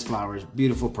at Allen's Flowers,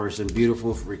 beautiful person,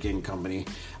 beautiful freaking company.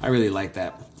 I really like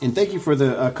that. And thank you for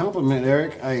the compliment,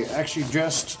 Eric. I actually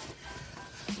dressed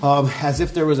as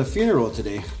if there was a funeral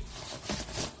today.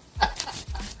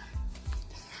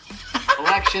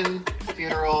 Election,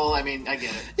 funeral, I mean, I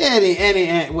get it.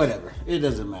 Any, whatever. It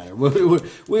doesn't matter.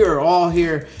 We are all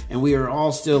here and we are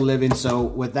all still living. So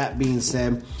with that being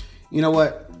said, you know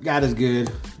what? God is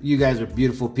good. You guys are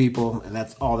beautiful people, and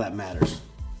that's all that matters.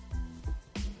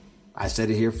 I said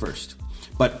it here first.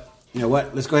 But you know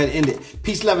what? Let's go ahead and end it.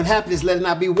 Peace, love, and happiness. Let it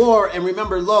not be war. And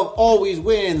remember, love always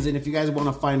wins. And if you guys want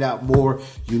to find out more,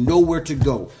 you know where to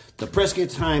go.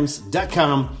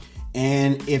 ThePrescottTimes.com.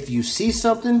 And if you see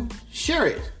something, share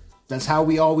it. That's how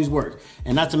we always work.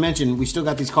 And not to mention, we still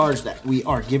got these cards that we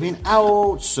are giving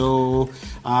out. So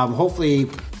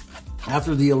hopefully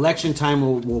after the election time,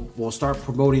 we'll start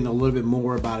promoting a little bit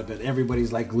more about it. But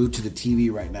everybody's like glued to the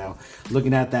TV right now,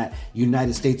 looking at that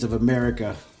United States of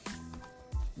America,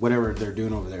 whatever they're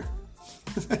doing over there.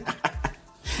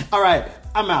 All right,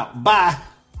 I'm out. Bye.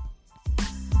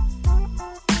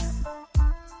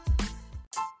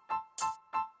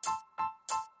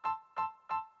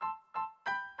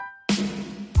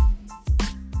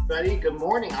 Good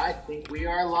morning. I think we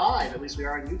are live. At least we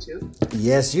are on YouTube.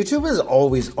 Yes, YouTube is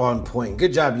always on point.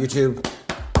 Good job, YouTube.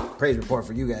 Praise report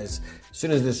for you guys. As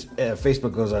soon as this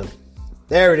Facebook goes on.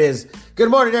 There it is. Good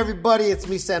morning, everybody. It's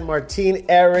me, San Martin,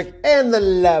 Eric, and the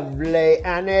lovely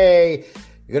Annie.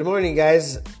 Good morning,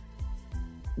 guys.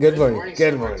 Good morning.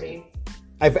 Good morning.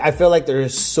 I feel like there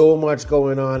is so much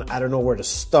going on. I don't know where to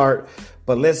start.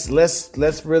 But let's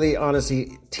really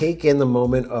honestly take in the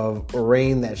moment of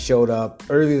rain that showed up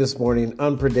early this morning,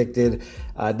 unpredicted.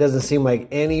 It doesn't seem like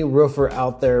any roofer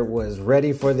out there was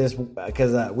ready for this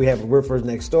because we have roofers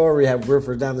next door, we have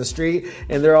roofers down the street,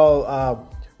 and they're all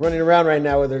running around right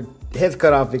now with their heads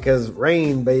cut off because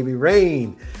rain, baby,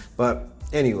 rain. But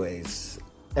anyways,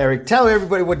 Eric, tell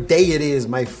everybody what day it is,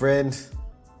 my friend.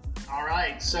 All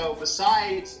right, so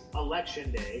besides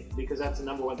Election Day, because that's the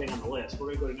number one thing on the list,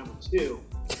 we're going to go to number 2.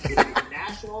 It's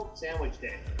National Sandwich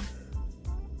Day.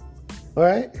 All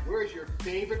right. Where is your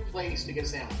favorite place to get a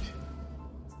sandwich?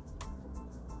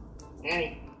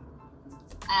 Annie?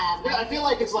 Yeah, I feel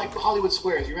like it's like Hollywood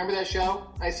Squares. You remember that show?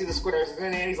 I see the squares, and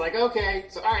then Annie's like, okay.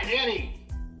 So, all right, Annie.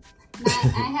 I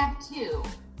have two.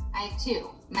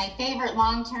 My favorite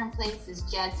long-term place is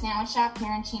Judd's Sandwich Shop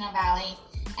here in Chino Valley.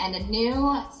 And a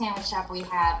new sandwich shop we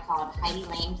have called Heidi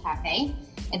Lane Cafe.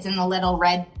 It's in the little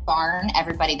red barn.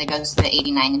 Everybody that goes to the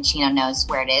 89 in Chino knows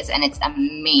where it is, and it's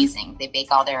amazing. They bake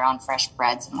all their own fresh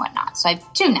breads and whatnot. So I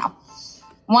have 2 now.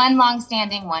 One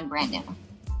long-standing, one brand new.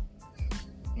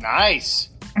 Nice.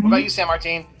 What about you, San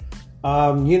Martin?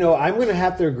 I'm going to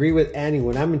have to agree with Annie.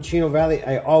 When I'm in Chino Valley,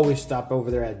 I always stop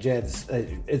over there at Jed's.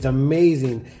 It's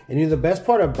amazing. And the best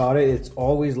part about it, it's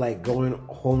always like going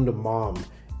home to mom.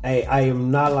 I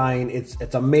am not lying.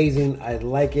 It's amazing. I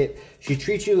like it. She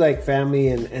treats you like family,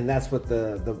 and that's what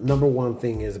the number one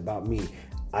thing is about me.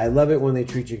 I love it when they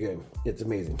treat you good. It's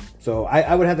amazing. So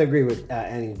I would have to agree with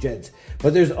Annie Jed's.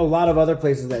 But there's a lot of other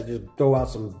places that just throw out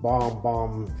some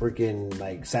bomb freaking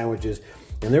like sandwiches.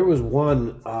 And there was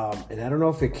one, and I don't know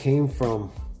if it came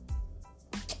from.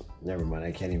 Never mind.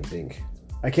 I can't even think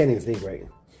right.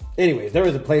 anyways, there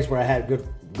was a place where I had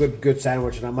good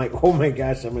sandwich, and I'm like, oh my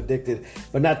gosh, I'm addicted,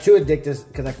 but not too addicted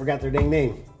because I forgot their dang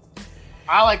name.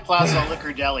 I like Plaza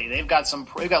Liquor Deli. They've got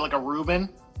like a Reuben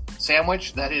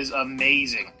sandwich that is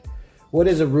amazing. What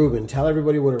is a Reuben? Tell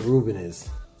everybody what a Reuben is.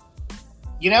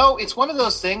 It's one of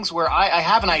those things where I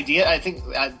have an idea. I think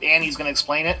Annie's going to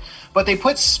explain it, but they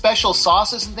put special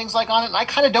sauces and things like on it, and I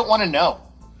kind of don't want to know.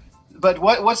 But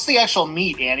what's the actual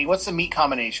meat, Annie? What's the meat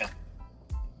combination?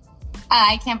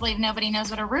 I can't believe nobody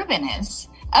knows what a Reuben is.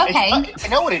 Okay. I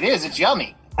know what it is. It's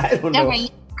yummy. I don't know. Okay.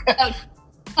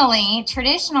 So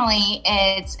traditionally,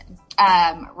 it's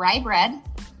rye bread,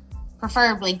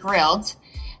 preferably grilled,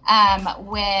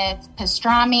 with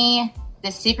pastrami,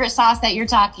 the secret sauce that you're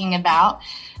talking about,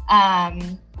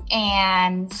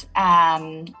 and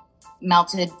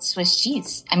melted Swiss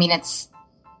cheese. I mean, it's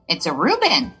a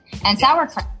Reuben and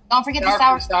sauerkraut. Don't forget the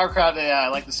sauerkraut. Sauerkraut. I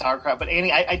like the sauerkraut, but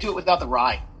Annie, I do it without the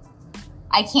rye.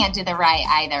 I can't do the rye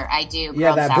either. I do.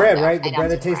 Yeah, that bread, right? The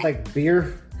bread that tastes like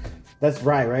beer. That's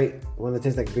rye, right? The one that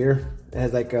tastes like beer. It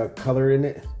has like a color in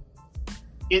it.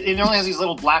 It only has these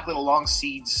little long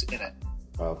seeds in it.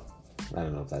 Oh, I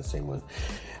don't know if that's the same one.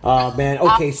 Oh man.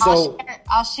 Okay, so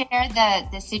I'll share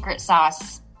the secret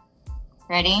sauce.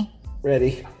 Ready?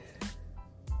 Ready.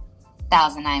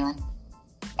 Thousand Island.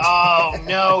 Oh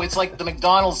no! It's like the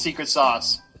McDonald's secret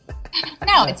sauce.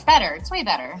 No, it's better. It's way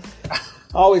better.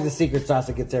 Always the secret sauce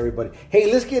that gets everybody.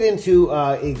 Hey, let's get into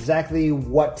exactly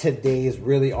what today is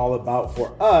really all about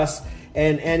for us.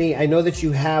 And Annie, I know that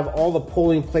you have all the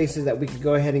polling places that we could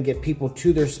go ahead and get people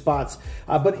to their spots.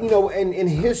 But, in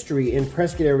history in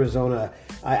Prescott, Arizona,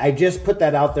 I just put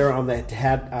that out there on the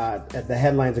at the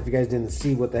headlines. If you guys didn't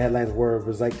see what the headlines were, it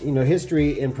was like,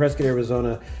 history in Prescott,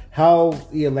 Arizona, how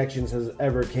the elections has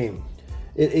ever came.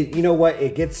 You know what?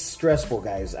 It gets stressful,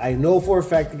 guys. I know for a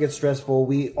fact it gets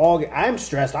stressful. I'm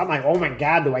stressed. I'm like, oh my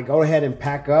God, do I go ahead and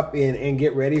pack up and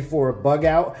get ready for a bug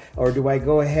out? Or do I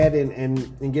go ahead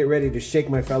and get ready to shake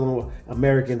my fellow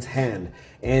Americans' hand?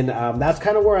 And that's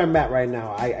kind of where I'm at right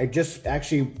now. I just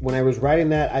actually, when I was writing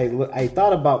that, I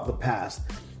thought about the past.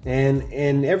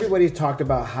 And everybody's talked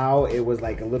about how it was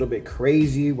like a little bit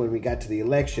crazy when we got to the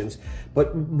elections. But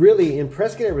really, in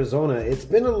Prescott, Arizona, it's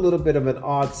been a little bit of an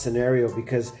odd scenario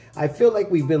because I feel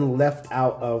like we've been left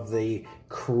out of the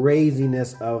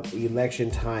craziness of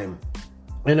election time.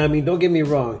 And I mean, don't get me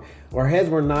wrong, our heads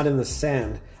were not in the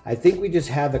sand. I think we just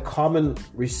had the common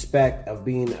respect of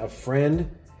being a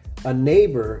friend, a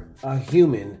neighbor, a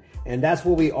human. And that's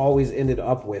what we always ended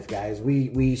up with, guys.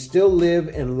 We still live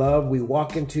and love. We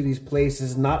walk into these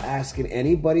places not asking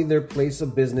anybody their place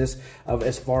of business of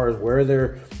as far as where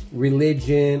their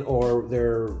religion or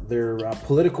their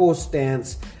political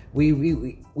stance.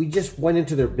 We just went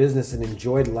into their business and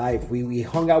enjoyed life. We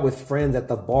hung out with friends at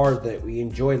the bar that we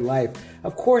enjoyed life.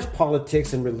 Of course,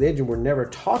 politics and religion were never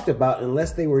talked about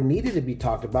unless they were needed to be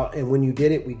talked about. And when you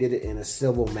did it, we did it in a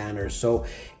civil manner. So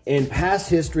in past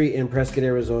history in Prescott,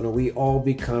 Arizona, we all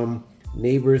become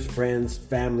neighbors, friends,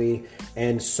 family,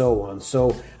 and so on.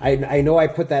 So I know I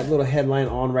put that little headline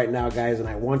on right now, guys, and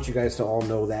I want you guys to all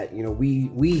know that,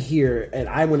 we here, and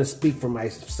I'm going to speak for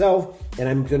myself, and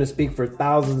I'm going to speak for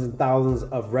thousands and thousands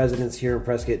of residents here in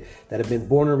Prescott that have been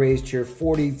born and raised here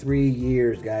 43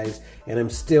 years, guys, and I'm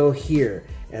still here.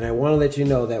 And I want to let you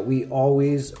know that we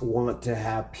always want to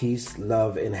have peace,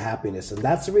 love, and happiness. And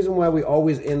that's the reason why we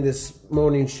always end this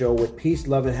morning show with peace,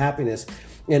 love, and happiness.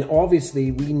 And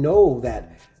obviously, we know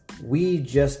that we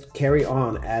just carry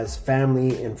on as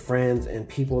family and friends and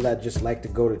people that just like to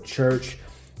go to church,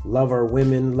 love our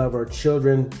women, love our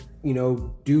children,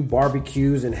 do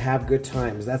barbecues and have good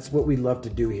times. That's what we love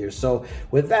to do here. So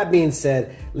with that being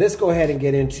said, let's go ahead and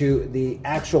get into the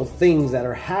actual things that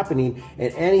are happening.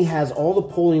 And Annie has all the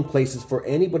polling places for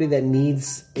anybody that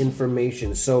needs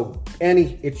information. So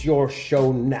Annie, it's your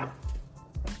show now.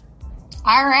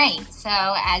 All right. So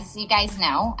as you guys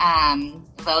know,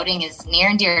 voting is near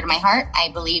and dear to my heart. I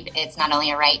believe it's not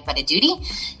only a right, but a duty.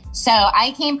 So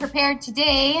I came prepared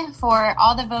today for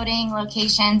all the voting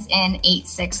locations in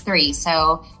 863.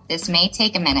 So this may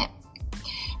take a minute.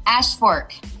 Ash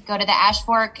Fork. Go to the Ash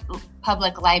Fork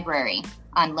Public Library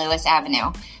on Lewis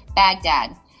Avenue.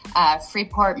 Baghdad.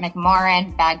 Freeport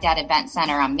McMoran Baghdad Event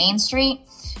Center on Main Street.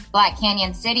 Black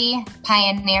Canyon City.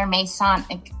 Pioneer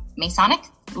Masonic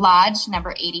Lodge,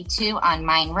 number 82 on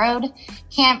Mine Road.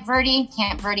 Camp Verde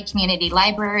Community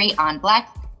Library on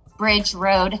Black Bridge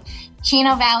Road.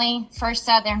 Chino Valley First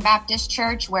Southern Baptist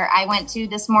Church, where I went to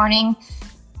this morning.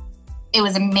 It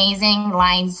was amazing.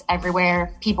 Lines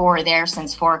everywhere. People were there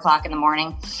since 4 o'clock in the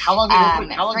morning. How long did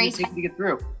it take to get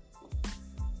through?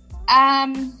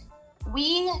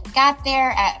 We got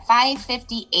there at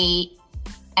 5:58,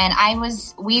 and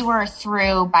we were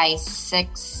through by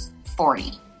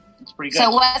 6:40. It's pretty good.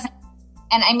 So it wasn't,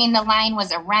 and I mean, the line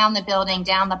was around the building,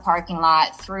 down the parking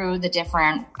lot, through the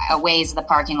different ways of the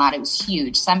parking lot. It was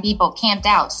huge. Some people camped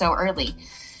out so early.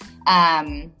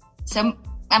 So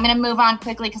I'm going to move on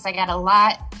quickly because I got a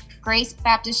lot. Grace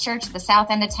Baptist Church at the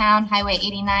south end of town, Highway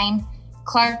 89.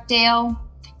 Clarkdale,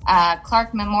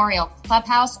 Clark Memorial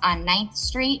Clubhouse on 9th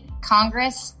Street.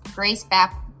 Congress, Grace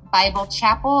Bible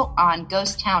Chapel on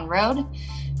Ghost Town Road.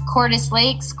 Cordis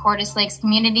Lakes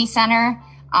Community Center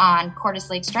on Cordis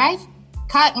Lakes Drive.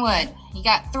 Cottonwood, you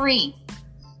got 3.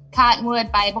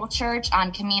 Cottonwood Bible Church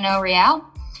on Camino Real.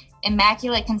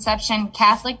 Immaculate Conception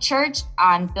Catholic Church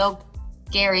on Bill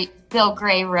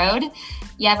Gray Road.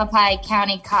 Yavapai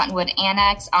County Cottonwood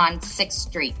Annex on 6th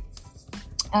Street.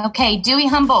 Okay, Dewey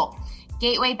Humboldt,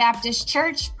 Gateway Baptist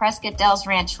Church, Prescott Dells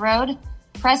Ranch Road.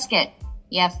 Prescott,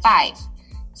 you have 5.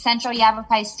 Central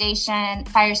Yavapai Station,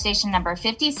 Fire Station number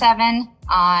 57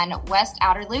 on West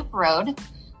Outer Loop Road.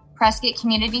 Prescott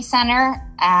Community Center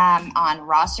on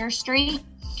Rosser Street.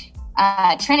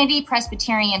 Trinity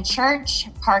Presbyterian Church,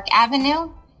 Park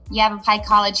Avenue. Yavapai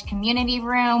College Community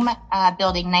Room,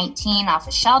 Building 19 off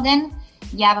of Sheldon.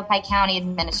 Yavapai County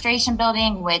Administration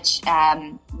Building, which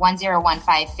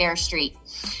 1015 Fair Street.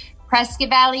 Prescott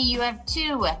Valley, you have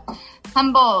 2.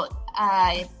 Humboldt,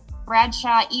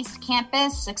 Bradshaw East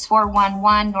Campus,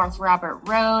 6411 North Robert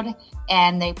Road,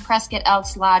 and the Prescott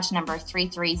Elks Lodge number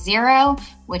 330,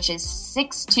 which is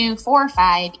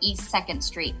 6245 East 2nd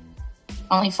Street.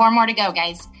 Only 4 more to go,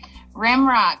 guys.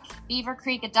 Rimrock, Beaver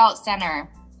Creek Adult Center,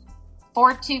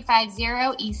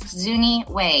 4250 East Zuni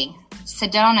Way.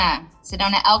 Sedona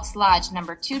Elks Lodge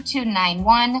number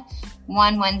 2291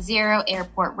 110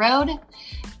 Airport Road.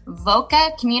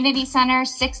 Voca Community Center,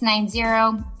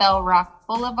 690 Bell Rock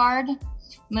Boulevard.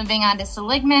 Moving on to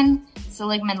Seligman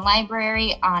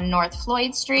Library on North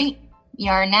Floyd Street.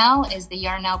 Yarnell is the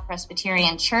Yarnell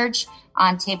Presbyterian Church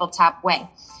on Tabletop Way.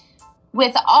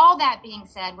 With all that being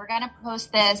said, we're going to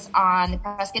post this on the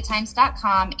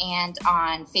PrescottTimes.com and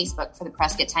on Facebook for the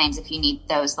Prescott Times if you need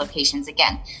those locations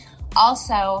again.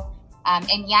 Also,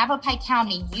 in Yavapai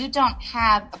County, you don't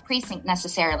have a precinct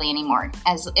necessarily anymore.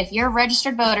 As if you're a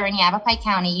registered voter in Yavapai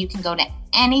County, you can go to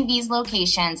any of these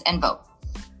locations and vote.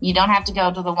 You don't have to go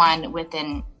to the one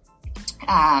within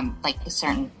like a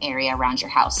certain area around your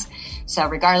house. So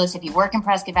regardless if you work in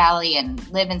Prescott Valley and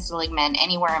live in Seligman,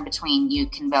 anywhere in between, you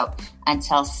can vote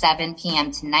until 7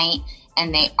 p.m. tonight.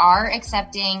 And they are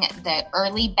accepting the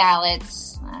early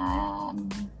ballots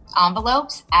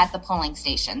envelopes at the polling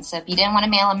station. So if you didn't want to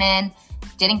mail them in,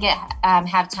 didn't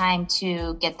have time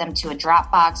to get them to a drop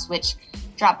box, which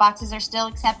drop boxes are still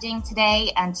accepting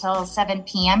today until 7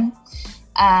 p.m.,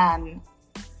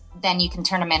 then you can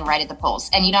turn them in right at the polls.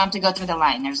 And you don't have to go through the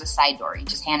line. There's a side door. You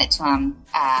just hand it to them.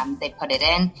 They put it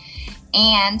in.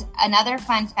 And another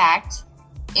fun fact,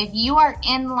 if you are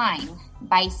in line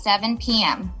by 7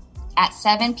 p.m., at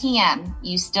 7 p.m.,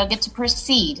 you still get to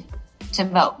proceed to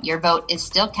vote. Your vote is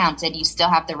still counted. You still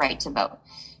have the right to vote.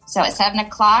 So at 7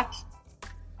 o'clock,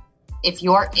 if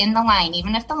you're in the line,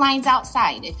 even if the line's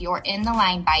outside, if you're in the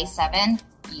line by 7,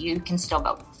 you can still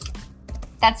vote.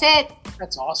 That's it.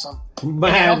 That's awesome.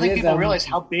 Man, I don't think people realize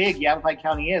how big Yavapai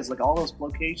County is, like all those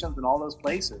locations and all those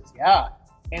places. Yeah.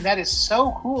 And that is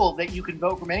so cool that you can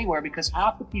vote from anywhere because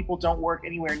half the people don't work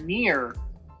anywhere near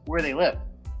where they live.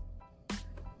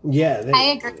 Yeah.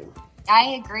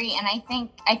 I agree. And I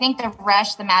think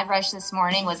the mad rush this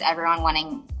morning was everyone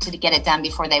wanting to get it done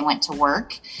before they went to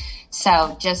work.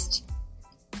 So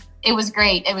it was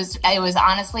great. It was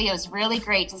honestly, it was really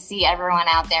great to see everyone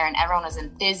out there and everyone was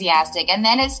enthusiastic. And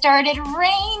then it started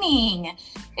raining.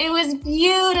 It was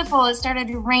beautiful. It started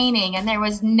raining and there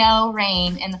was no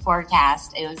rain in the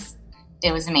forecast. It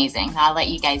was amazing. I'll let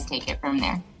you guys take it from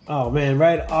there. Oh man,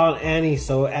 right on, Annie.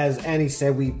 So as Annie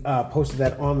said, we posted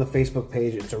that on the Facebook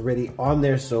page. It's already on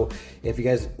there. So if you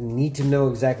guys need to know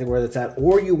exactly where that's at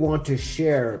or you want to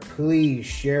share, please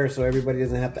share so everybody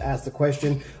doesn't have to ask the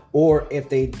question. Or if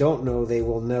they don't know, they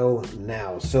will know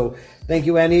now. So thank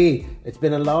you, Annie. It's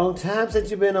been a long time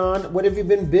since you've been on. What have you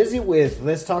been busy with?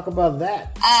 Let's talk about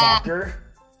that. Soccer.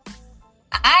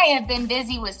 I have been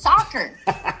busy with soccer.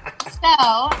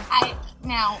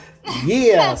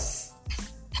 Yes.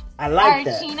 I like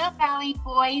that. Our Chino Valley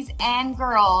boys and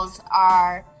girls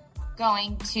are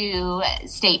going to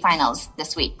state finals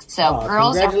this week. So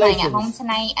girls are playing at home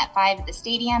tonight at 5 at the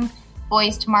stadium.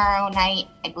 Boys tomorrow night,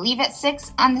 I believe at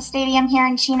 6 on the stadium here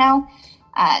in Chino,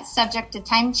 subject to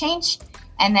time change.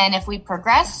 And then if we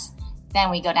progress, then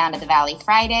we go down to the Valley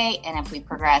Friday. And if we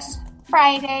progress,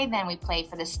 Friday. Then we play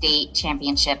for the state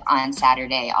championship on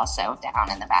Saturday, also down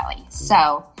in the Valley.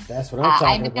 So that's what I'm talking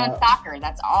I've been about. doing soccer.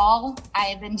 That's all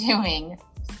I've been doing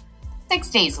 6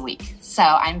 days a week. So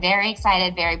I'm very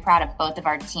excited, very proud of both of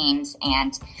our teams,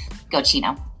 and go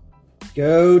Chino.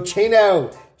 Go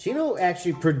Chino. Chino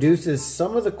actually produces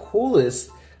some of the coolest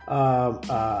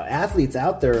athletes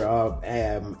out there.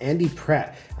 Andy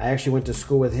Pratt. I actually went to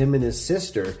school with him and his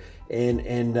sister, and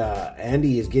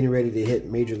Andy is getting ready to hit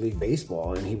Major League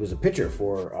Baseball, and he was a pitcher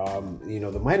for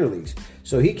the minor leagues.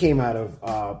 So he came out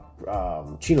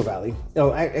of Chino Valley.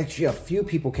 Oh, actually, a few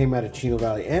people came out of Chino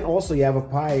Valley, and also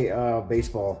Yavapai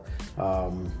baseball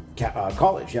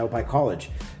college, Yavapai College.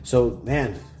 So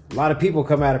man, a lot of people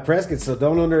come out of Prescott. So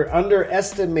don't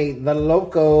underestimate the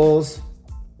locals.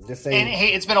 Just saying. And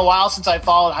hey, it's been a while since I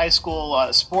followed high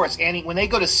school sports. Annie, when they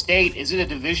go to state, is it a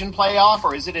division playoff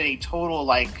or is it a total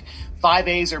like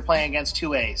 5As are playing against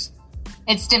 2As?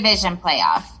 It's division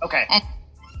playoff. Okay. And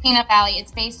Chino Valley,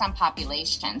 it's based on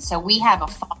population. So we have a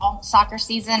fall soccer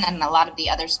season, and a lot of the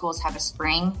other schools have a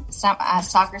spring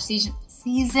soccer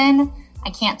season.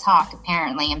 I can't talk,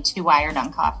 apparently. I'm too wired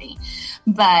on coffee.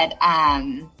 But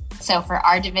so for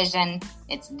our division,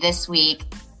 it's this week.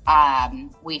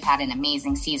 We've had an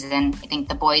amazing season. I think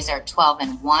the boys are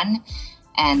 12-1,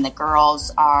 and the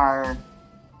girls are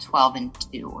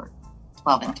 12-2 or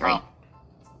 12-3.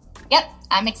 Yep,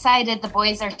 I'm excited. The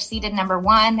boys are seeded number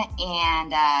 1,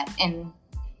 and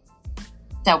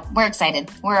so we're excited.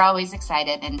 We're always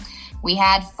excited, and we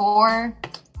had four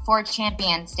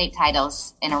champion state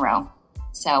titles in a row.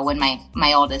 So when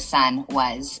my oldest son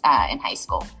was in high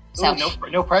school, so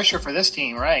no pressure for this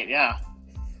team, right? Yeah.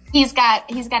 He's got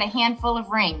a handful of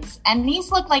rings, and these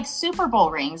look like Super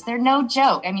Bowl rings. They're no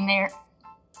joke. I mean,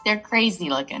 they're crazy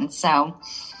looking. So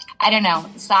I don't know.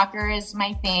 Soccer is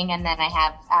my thing, and then I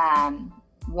have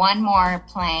one more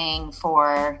playing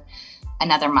for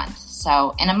another month.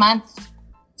 So in a month,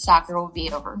 soccer will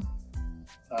be over.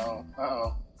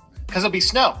 Oh, because it'll be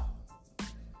snow.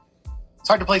 It's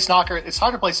hard to play soccer. It's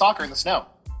hard to play soccer in the snow.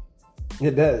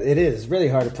 It is. It's really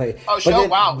hard to play. Oh,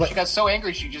 wow. She got so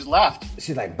angry she just left.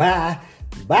 She's like, bye.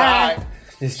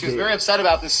 She was very upset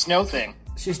about this snow thing.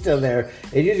 She's still there.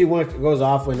 It usually goes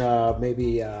off when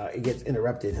maybe it gets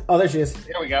interrupted. Oh, there she is.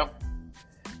 There we go.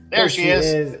 There she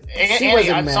is.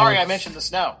 Annie, I'm sorry I mentioned the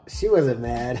snow. She wasn't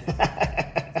mad.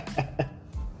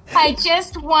 I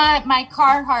just want my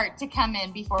Carhartt to come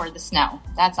in before the snow.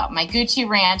 That's all. My Gucci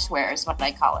Ranch wear is what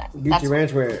I call it. Gucci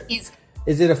Ranch wear.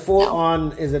 Is it a full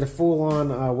on? Is it a full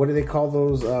on? What do they call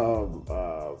those?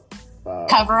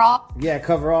 Coverall. Yeah,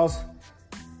 coveralls.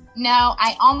 No,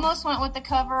 I almost went with the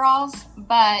coveralls,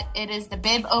 but it is the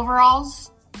bib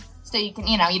overalls. So you can,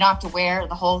 you don't have to wear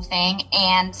the whole thing,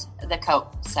 and the coat,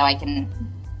 so I can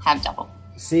have double.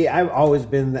 See, I've always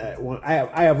been that one.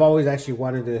 I have always actually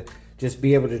wanted to just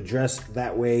be able to dress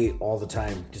that way all the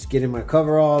time. Just get in my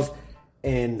coveralls,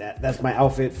 and that's my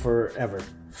outfit forever.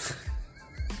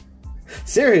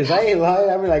 Serious, I ain't lying.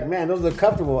 I mean, like, man, those look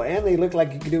comfortable, and they look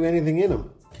like you can do anything in them,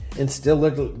 and still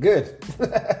look good.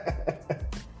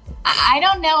 I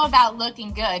don't know about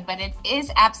looking good, but it is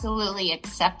absolutely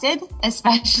accepted,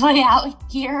 especially out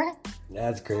here.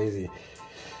 That's crazy.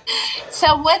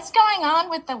 So what's going on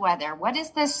with the weather? What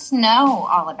is this snow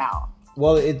all about?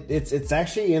 Well, it's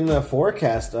actually in the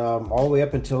forecast all the way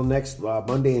up until next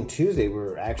Monday and Tuesday.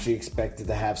 We're actually expected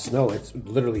to have snow. It's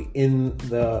literally in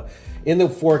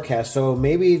the forecast. So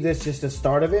maybe that's just the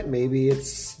start of it. Maybe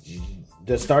it's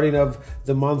the starting of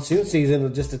the monsoon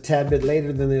season just a tad bit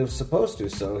later than it was supposed to.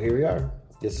 So here we are.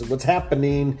 This is what's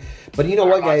happening. But you know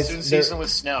what, guys? Monsoon season with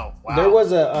snow. Wow.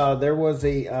 There was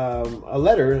a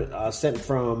letter sent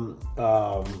from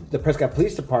the Prescott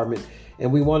Police Department,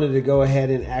 and we wanted to go ahead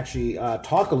and actually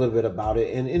talk a little bit about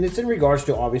it. And it's in regards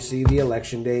to, obviously, the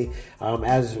election day.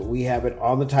 As we have it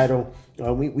on the title,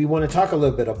 we want to talk a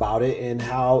little bit about it and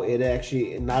how it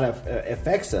actually not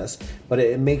affects us, but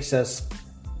it makes us,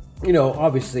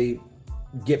 obviously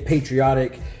get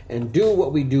patriotic and do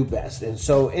what we do best. And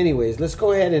so anyways, let's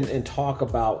go ahead and talk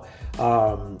about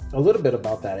a little bit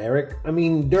about that, Eric. I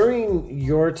mean, during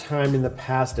your time in the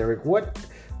past, Eric, what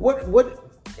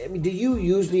I mean, do you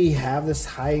usually have this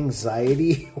high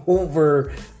anxiety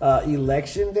over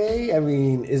election day? I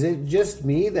mean, is it just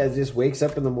me that just wakes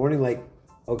up in the morning like,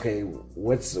 okay,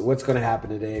 what's going to happen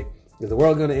today? Is the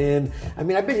world going to end? I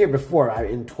mean, I've been here before.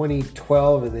 In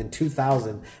 2012 and then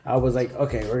 2000, I was like,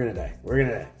 okay, we're going to die. We're going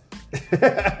to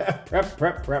die. Prep.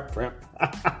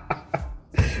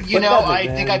 I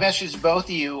think I messaged both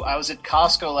of you. I was at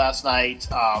Costco last night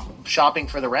shopping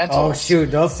for the rental. Oh,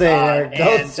 shoot. Don't say it, Eric.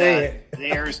 Don't say it.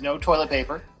 There's no toilet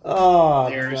paper. Oh,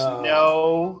 there's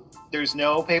no There's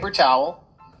no paper towel.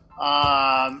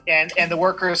 And the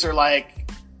workers are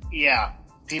like, yeah,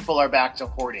 people are back to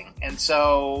hoarding. And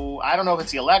so I don't know if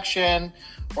it's the election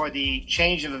or the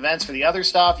change of events for the other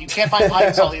stuff. You can't buy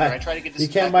Pine Sol either. I try to get this. You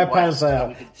can't buy Pine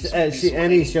Sol.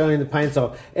 Annie's showing the Pine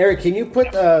Sol. Eric, can you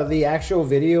put the actual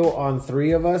video on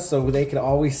 3 of us so they can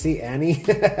always see Annie?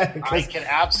 I can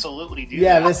absolutely do that.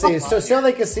 Yeah, let's see. So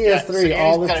they can see us 3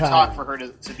 all the time. Kind of talk for her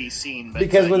to be seen. But,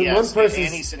 because when one person,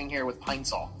 Annie's sitting here with Pine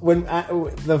Sol. When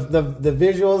the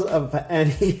visuals of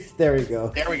Annie, there we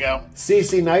go. There we go. See,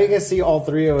 now you can see all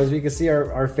 3 of us. We can see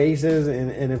our faces,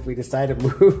 and if we decide to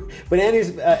move. But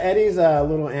Eddie's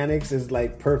little annex is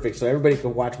like perfect, so everybody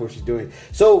can watch what she's doing.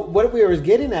 So what we were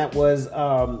getting at was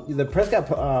the Prescott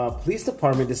Police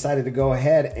Department decided to go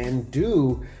ahead and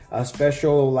do a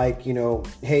special, like,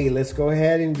 hey, let's go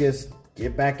ahead and just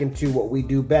get back into what we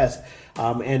do best.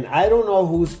 And I don't know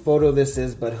whose photo this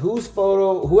is, but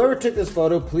whoever took this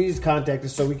photo, please contact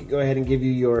us so we can go ahead and give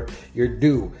you your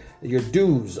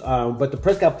dues. But the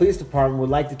Prescott Police Department would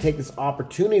like to take this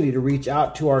opportunity to reach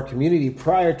out to our community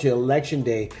prior to Election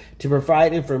Day to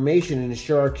provide information and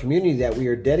ensure our community that we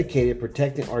are dedicated to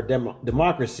protecting our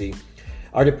democracy.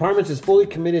 Our department is fully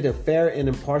committed to fair and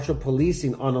impartial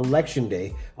policing on Election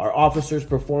Day. Our officers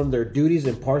perform their duties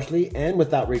impartially and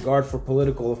without regard for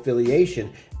political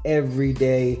affiliation. Every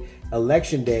day,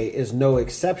 Election Day is no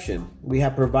exception. We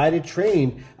have provided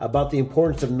training about the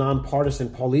importance of nonpartisan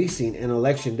policing on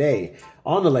Election Day,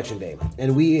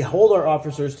 and we hold our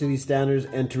officers to these standards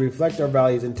and to reflect our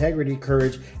values: integrity,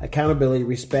 courage, accountability,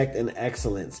 respect, and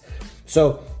excellence.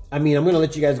 So, I'm going to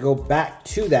let you guys go back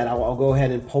to that. I'll go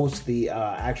ahead and post the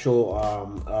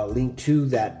actual link to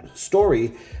that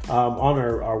story on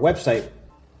our website.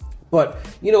 But,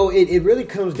 it really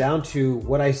comes down to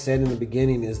what I said in the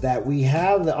beginning, is that we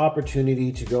have the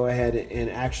opportunity to go ahead and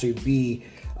actually be,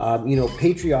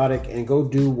 patriotic and go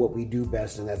do what we do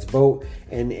best, and that's vote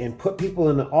and put people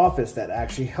in the office that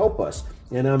actually help us.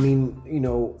 And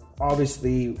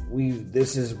obviously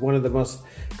this is one of the most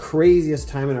craziest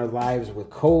time in our lives with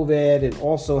COVID, and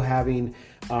also having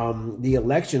the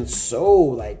election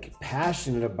so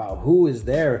passionate about who is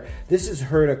there. This is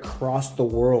heard across the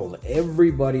world.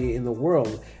 Everybody in the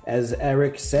world, as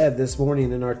Eric said this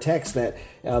morning in our text, that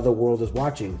the world is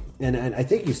watching. And I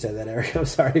think you said that, Eric. I'm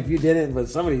sorry if you didn't, but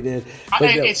somebody did.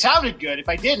 But it sounded good. If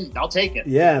I didn't, I'll take it.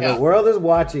 Yeah, the world is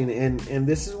watching, and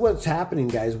this is what's happening,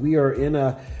 guys. We are in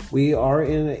a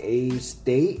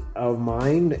state of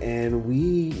mind, and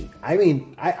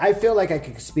I feel like I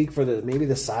could speak for maybe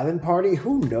the silent party.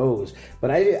 Who knows?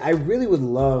 But I really would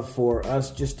love for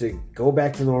us just to go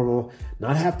back to normal,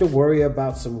 not have to worry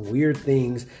about some weird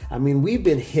things. We've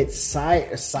been hit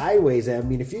sideways.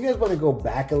 If you guys want to go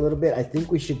back a little bit, I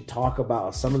think we should talk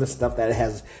about some of the stuff that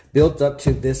has built up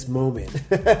to this moment.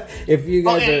 If you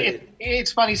guys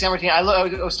it's funny, San Martin. I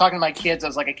was talking to my kids. I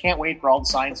was like, I can't wait for all the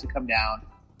signs to come down.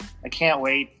 I can't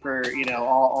wait for,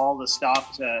 all the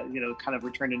stuff to, kind of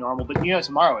return to normal. But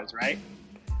tomorrow is, right?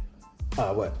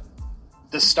 What?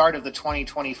 The start of the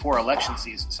 2024 election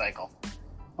season cycle.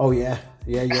 Oh, yeah.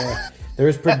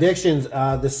 There's predictions.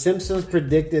 The Simpsons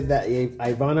predicted that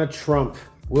Ivana Trump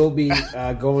will be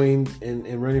going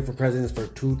and running for president for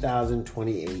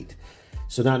 2028.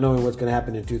 So not knowing what's going to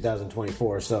happen in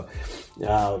 2024. So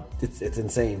it's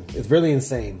insane. It's really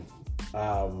insane.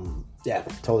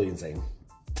 Totally insane.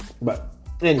 But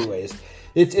anyways,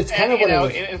 it's kind of what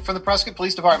from the Prescott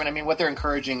Police Department. What they're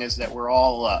encouraging is that we're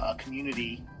all a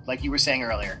community, like you were saying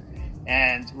earlier,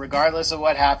 and regardless of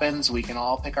what happens, we can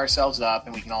all pick ourselves up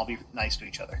and we can all be nice to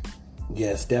each other.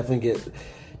 Yes,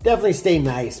 definitely stay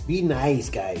nice. Be nice,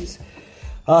 guys.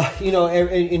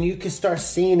 And you can start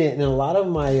seeing it in a lot of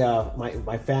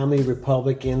my family,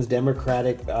 Republicans,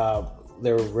 Democratic.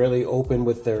 They're really open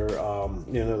with their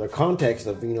their context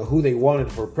of who they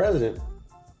wanted for president.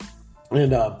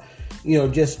 And,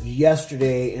 just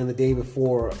yesterday and the day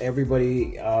before,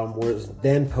 everybody was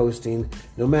then posting,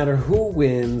 no matter who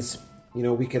wins,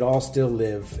 we could all still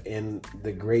live in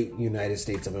the great United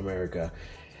States of America.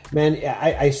 Man,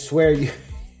 I swear,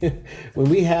 when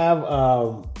we have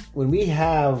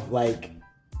like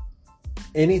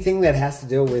anything that has to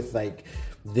deal with like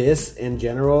this in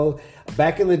general.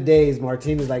 Back in the days,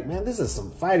 Martine was like, man, this is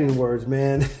some fighting words,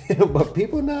 man. But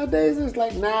people nowadays, it's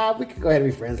like, nah, we can go ahead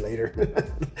and be friends later.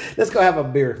 Let's go have a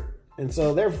beer. And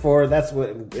so, therefore, that's what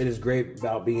it is great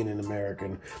about being an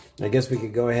American. I guess we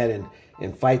could go ahead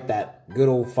and fight that good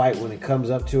old fight when it comes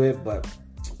up to it. But,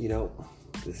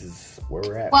 this is where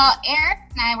we're at. Well, Eric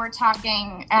and I were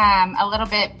talking a little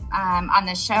bit on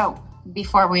the show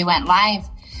before we went live.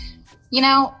 You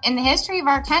know, in the history of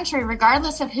our country,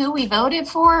 regardless of who we voted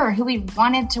for or who we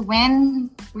wanted to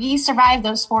win, we survived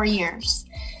those 4 years.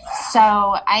 So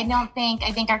I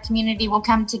think our community will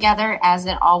come together as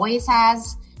it always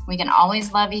has. We can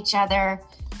always love each other.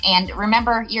 And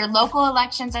remember, your local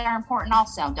elections are important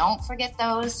also. Don't forget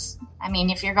those. I mean,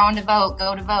 if you're going to vote,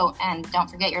 go to vote, and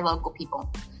don't forget your local people.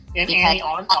 And Annie,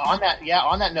 on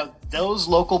that note, those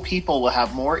local people will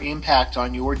have more impact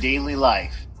on your daily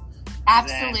life.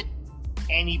 Absolutely. Than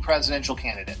any presidential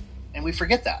candidate. And we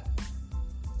forget that.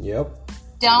 Yep.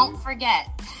 Don't forget.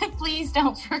 Please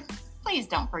don't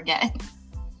forget.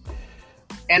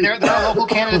 And there are local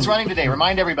candidates running today.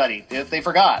 Remind everybody, if they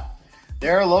forgot.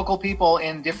 There are local people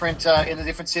in the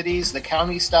different cities, the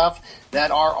county stuff, that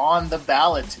are on the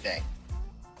ballot today.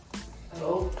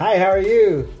 Hello. Hi, how are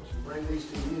you? Bring these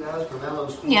to you guys from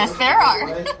Ella's. Yes, there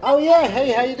are. Oh, yeah.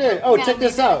 Hey, how you doing? Oh, check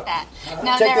this out.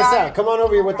 No, Check this out. Come on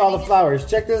over here with all the flowers.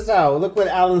 Check this out. Look what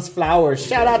Alan's flowers.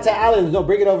 Shout out to Alan. No,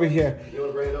 bring it over here. You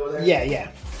want to bring it over there?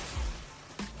 Yeah.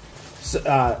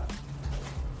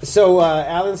 So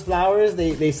Alan's flowers,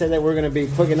 they said that we're going to be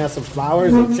putting out some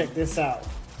flowers. And check this out.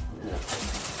 Yeah.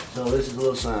 So this is a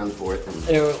little sign for it.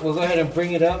 We'll go ahead and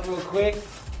bring it up real quick.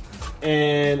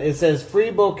 And it says,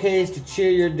 free bouquets to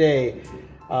cheer your day.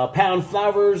 Pound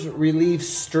flowers, relieve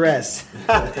stress.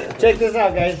 Check this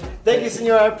out, guys. Thank you,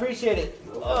 senor. I appreciate it.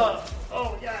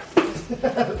 Oh yeah.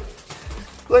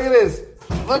 Look at this.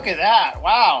 Look at that.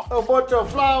 Wow. A bunch of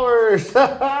flowers.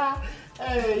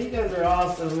 Hey, you guys are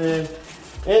awesome, man.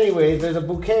 Anyways, there's a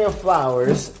bouquet of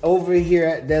flowers over here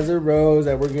at Desert Rose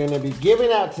that we're going to be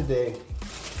giving out today.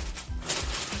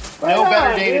 No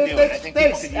better day to do it. I think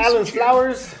thanks, Alan's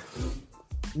flowers.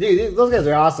 Dude, those guys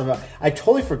are awesome. I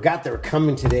totally forgot they were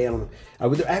coming today.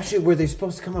 Were they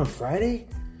supposed to come on Friday?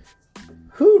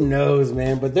 Who knows,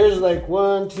 man? But there's like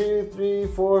 1, 2, 3,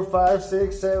 4, 5,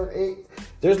 6, 7, 8.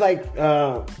 There's like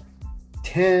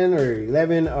 10 or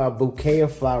 11 bouquet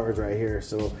of flowers right here.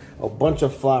 So a bunch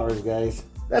of flowers, guys.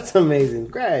 That's amazing.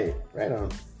 Great. Right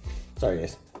on. Sorry,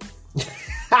 guys.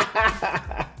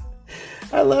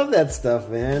 I love that stuff,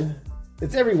 man.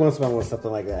 It's every once in a while when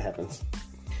something like that happens.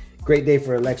 Great day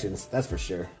for elections, that's for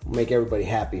sure. Make everybody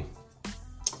happy.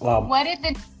 What did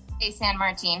the say, San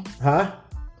Martin? Huh?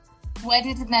 What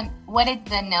did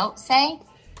the note say?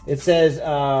 It says,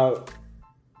 hold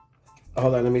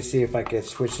on, let me see if I can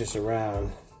switch this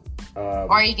around.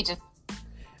 Or you could just...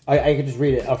 I could just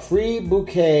read it. A free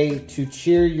bouquet to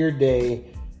cheer your day.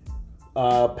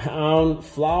 Pound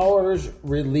flowers,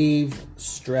 relieve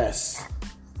stress.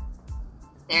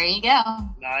 There you go.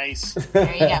 Nice.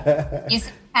 There you go.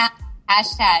 Use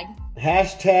hashtag.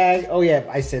 Hashtag. Oh yeah,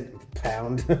 I said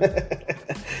pound.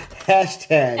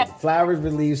 Hashtag flowers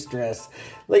relieve stress.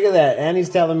 Look at that. Annie's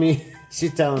telling me.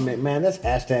 She's telling me, man, that's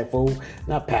hashtag fool,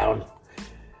 not pound.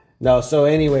 No. So,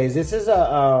 anyways, this is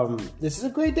a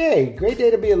great day. Great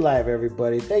day to be alive,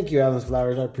 everybody. Thank you, Alan's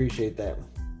Flowers. I appreciate that.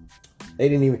 I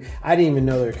didn't even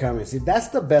know they were coming. See, that's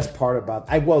the best part about.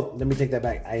 Let me take that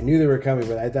back. I knew they were coming,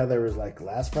 but I thought there was like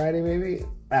last Friday, maybe.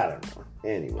 I don't know.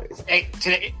 Anyways, hey,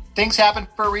 today things happen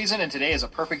for a reason, and today is a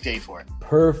perfect day for it.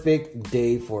 Perfect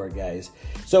day for it, guys.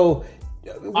 So,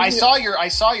 I saw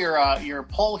your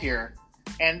poll here,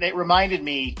 and it reminded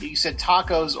me. You said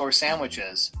tacos or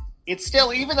sandwiches. It's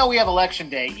still, even though we have election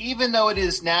day, even though it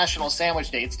is National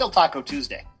Sandwich Day, it's still Taco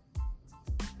Tuesday.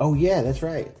 Oh yeah, that's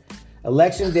right.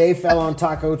 Election day fell on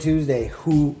Taco Tuesday.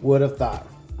 Who would have thought?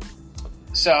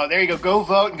 So there you go. Go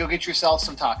vote and go get yourself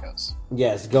some tacos.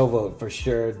 Yes, go vote for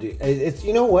sure. It's,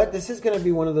 you know what? This is going to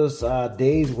be one of those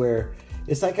days where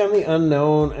it's like on the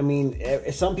unknown. I mean,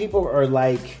 some people are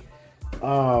like,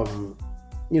 are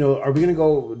we going to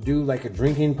go do like a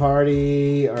drinking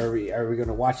party? Are we going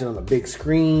to watch it on the big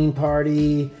screen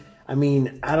party? I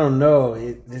mean, I don't know.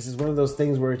 This is one of those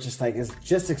things where it's just like, it's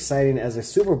just exciting as a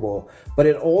Super Bowl, but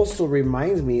it also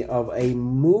reminds me of a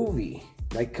movie,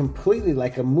 like completely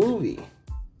like a movie.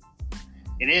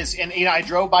 It is. And, I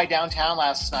drove by downtown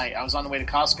last night. I was on the way to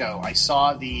Costco. I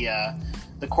saw the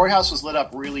courthouse was lit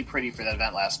up really pretty for that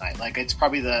event last night. Like, it's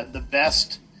probably the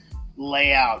best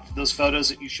layout. Those photos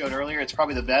that you showed earlier, it's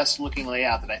probably the best looking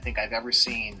layout that I think I've ever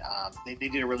seen. They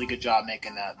did a really good job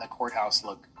making the courthouse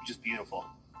look just beautiful.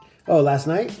 Oh, last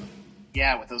night?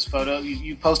 Yeah, with those photos.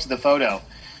 You posted the photo,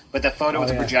 but the photo with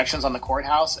the projections on the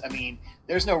courthouse, I mean,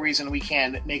 there's no reason we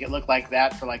can't make it look like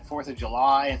that for like 4th of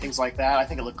July and things like that. I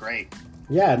think it looked great.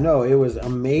 Yeah, no, it was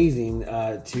amazing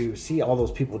to see all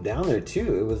those people down there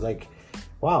too. It was like,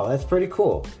 wow, that's pretty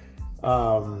cool.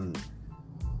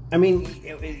 I mean,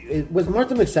 was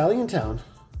Martha McSally in town?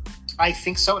 I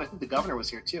think so, and I think the governor was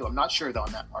here too. I'm not sure though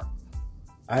on that part.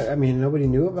 I mean, nobody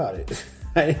knew about it.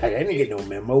 I didn't get no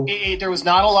memo. There was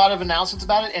not a lot of announcements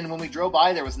about it, and when we drove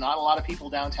by, there was not a lot of people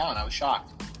downtown. I was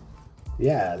shocked.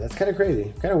 Yeah, that's kind of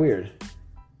crazy. Kind of weird.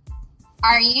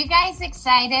 Are you guys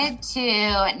excited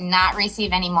to not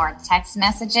receive any more text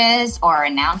messages or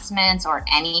announcements or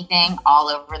anything all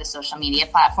over the social media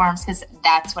platforms? Because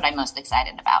that's what I'm most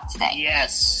excited about today.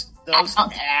 Yes, those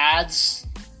ads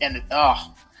and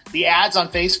the ads on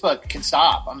Facebook can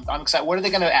stop. I'm excited. What are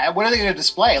they going to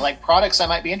display? Like products I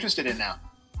might be interested in now.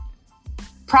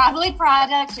 Probably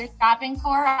products you're shopping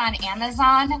for on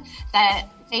Amazon that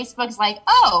Facebook's like,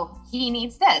 oh, he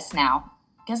needs this now.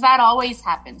 Because that always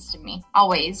happens to me.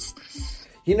 Always.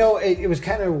 You know, it was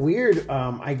kind of weird.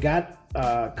 I got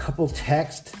a couple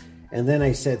texts, and then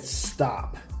I said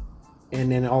stop.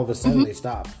 And then all of a sudden they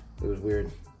stopped. It was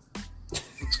weird.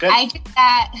 It's good. I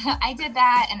did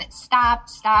that, and it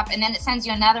stopped, and then it sends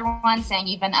you another one saying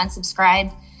you've been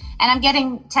unsubscribed. And I'm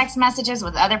getting text messages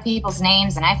with other people's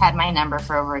names, and I've had my number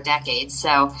for over a decade.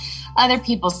 So other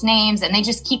people's names, and they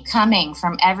just keep coming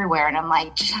from everywhere. And I'm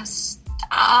like, just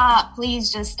stop,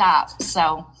 please just stop.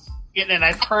 So, and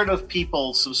I've heard of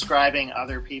people subscribing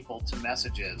other people to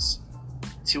messages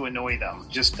to annoy them.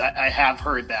 I have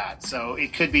heard that. So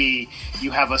it could be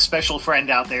you have a special friend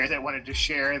out there that wanted to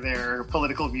share their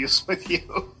political views with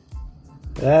you.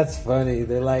 That's funny.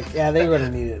 They're like, yeah, they're going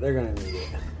to need it. They're going to need it.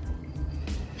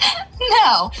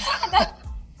 No.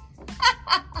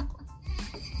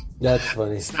 That's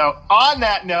funny. So on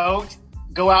that note,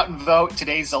 go out and vote.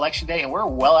 Today's election day, and we're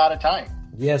well out of time.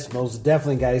 Yes, most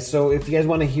definitely, guys. So if you guys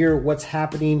want to hear what's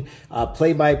happening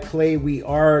play by play, we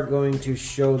are going to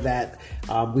show that.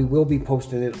 We will be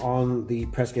posting it on the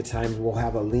Prescott Times. We'll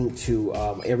have a link to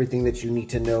everything that you need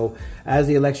to know as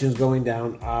the election is going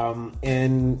down.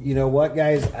 And you know what,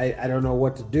 guys? I don't know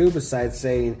what to do besides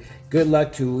saying good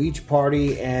luck to each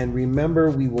party. And remember,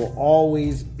 we will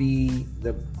always be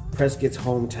the Prescott's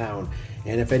hometown.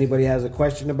 And if anybody has a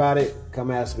question about it, come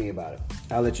ask me about it.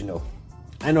 I'll let you know.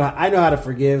 I know how to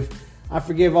forgive. I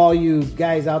forgive all you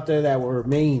guys out there that were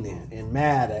mean and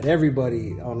mad at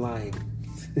everybody online.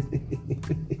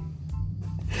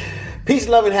 Peace,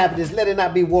 love, and happiness. Let it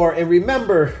not be war. And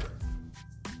remember,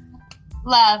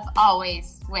 love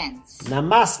always wins.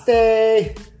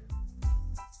 Namaste.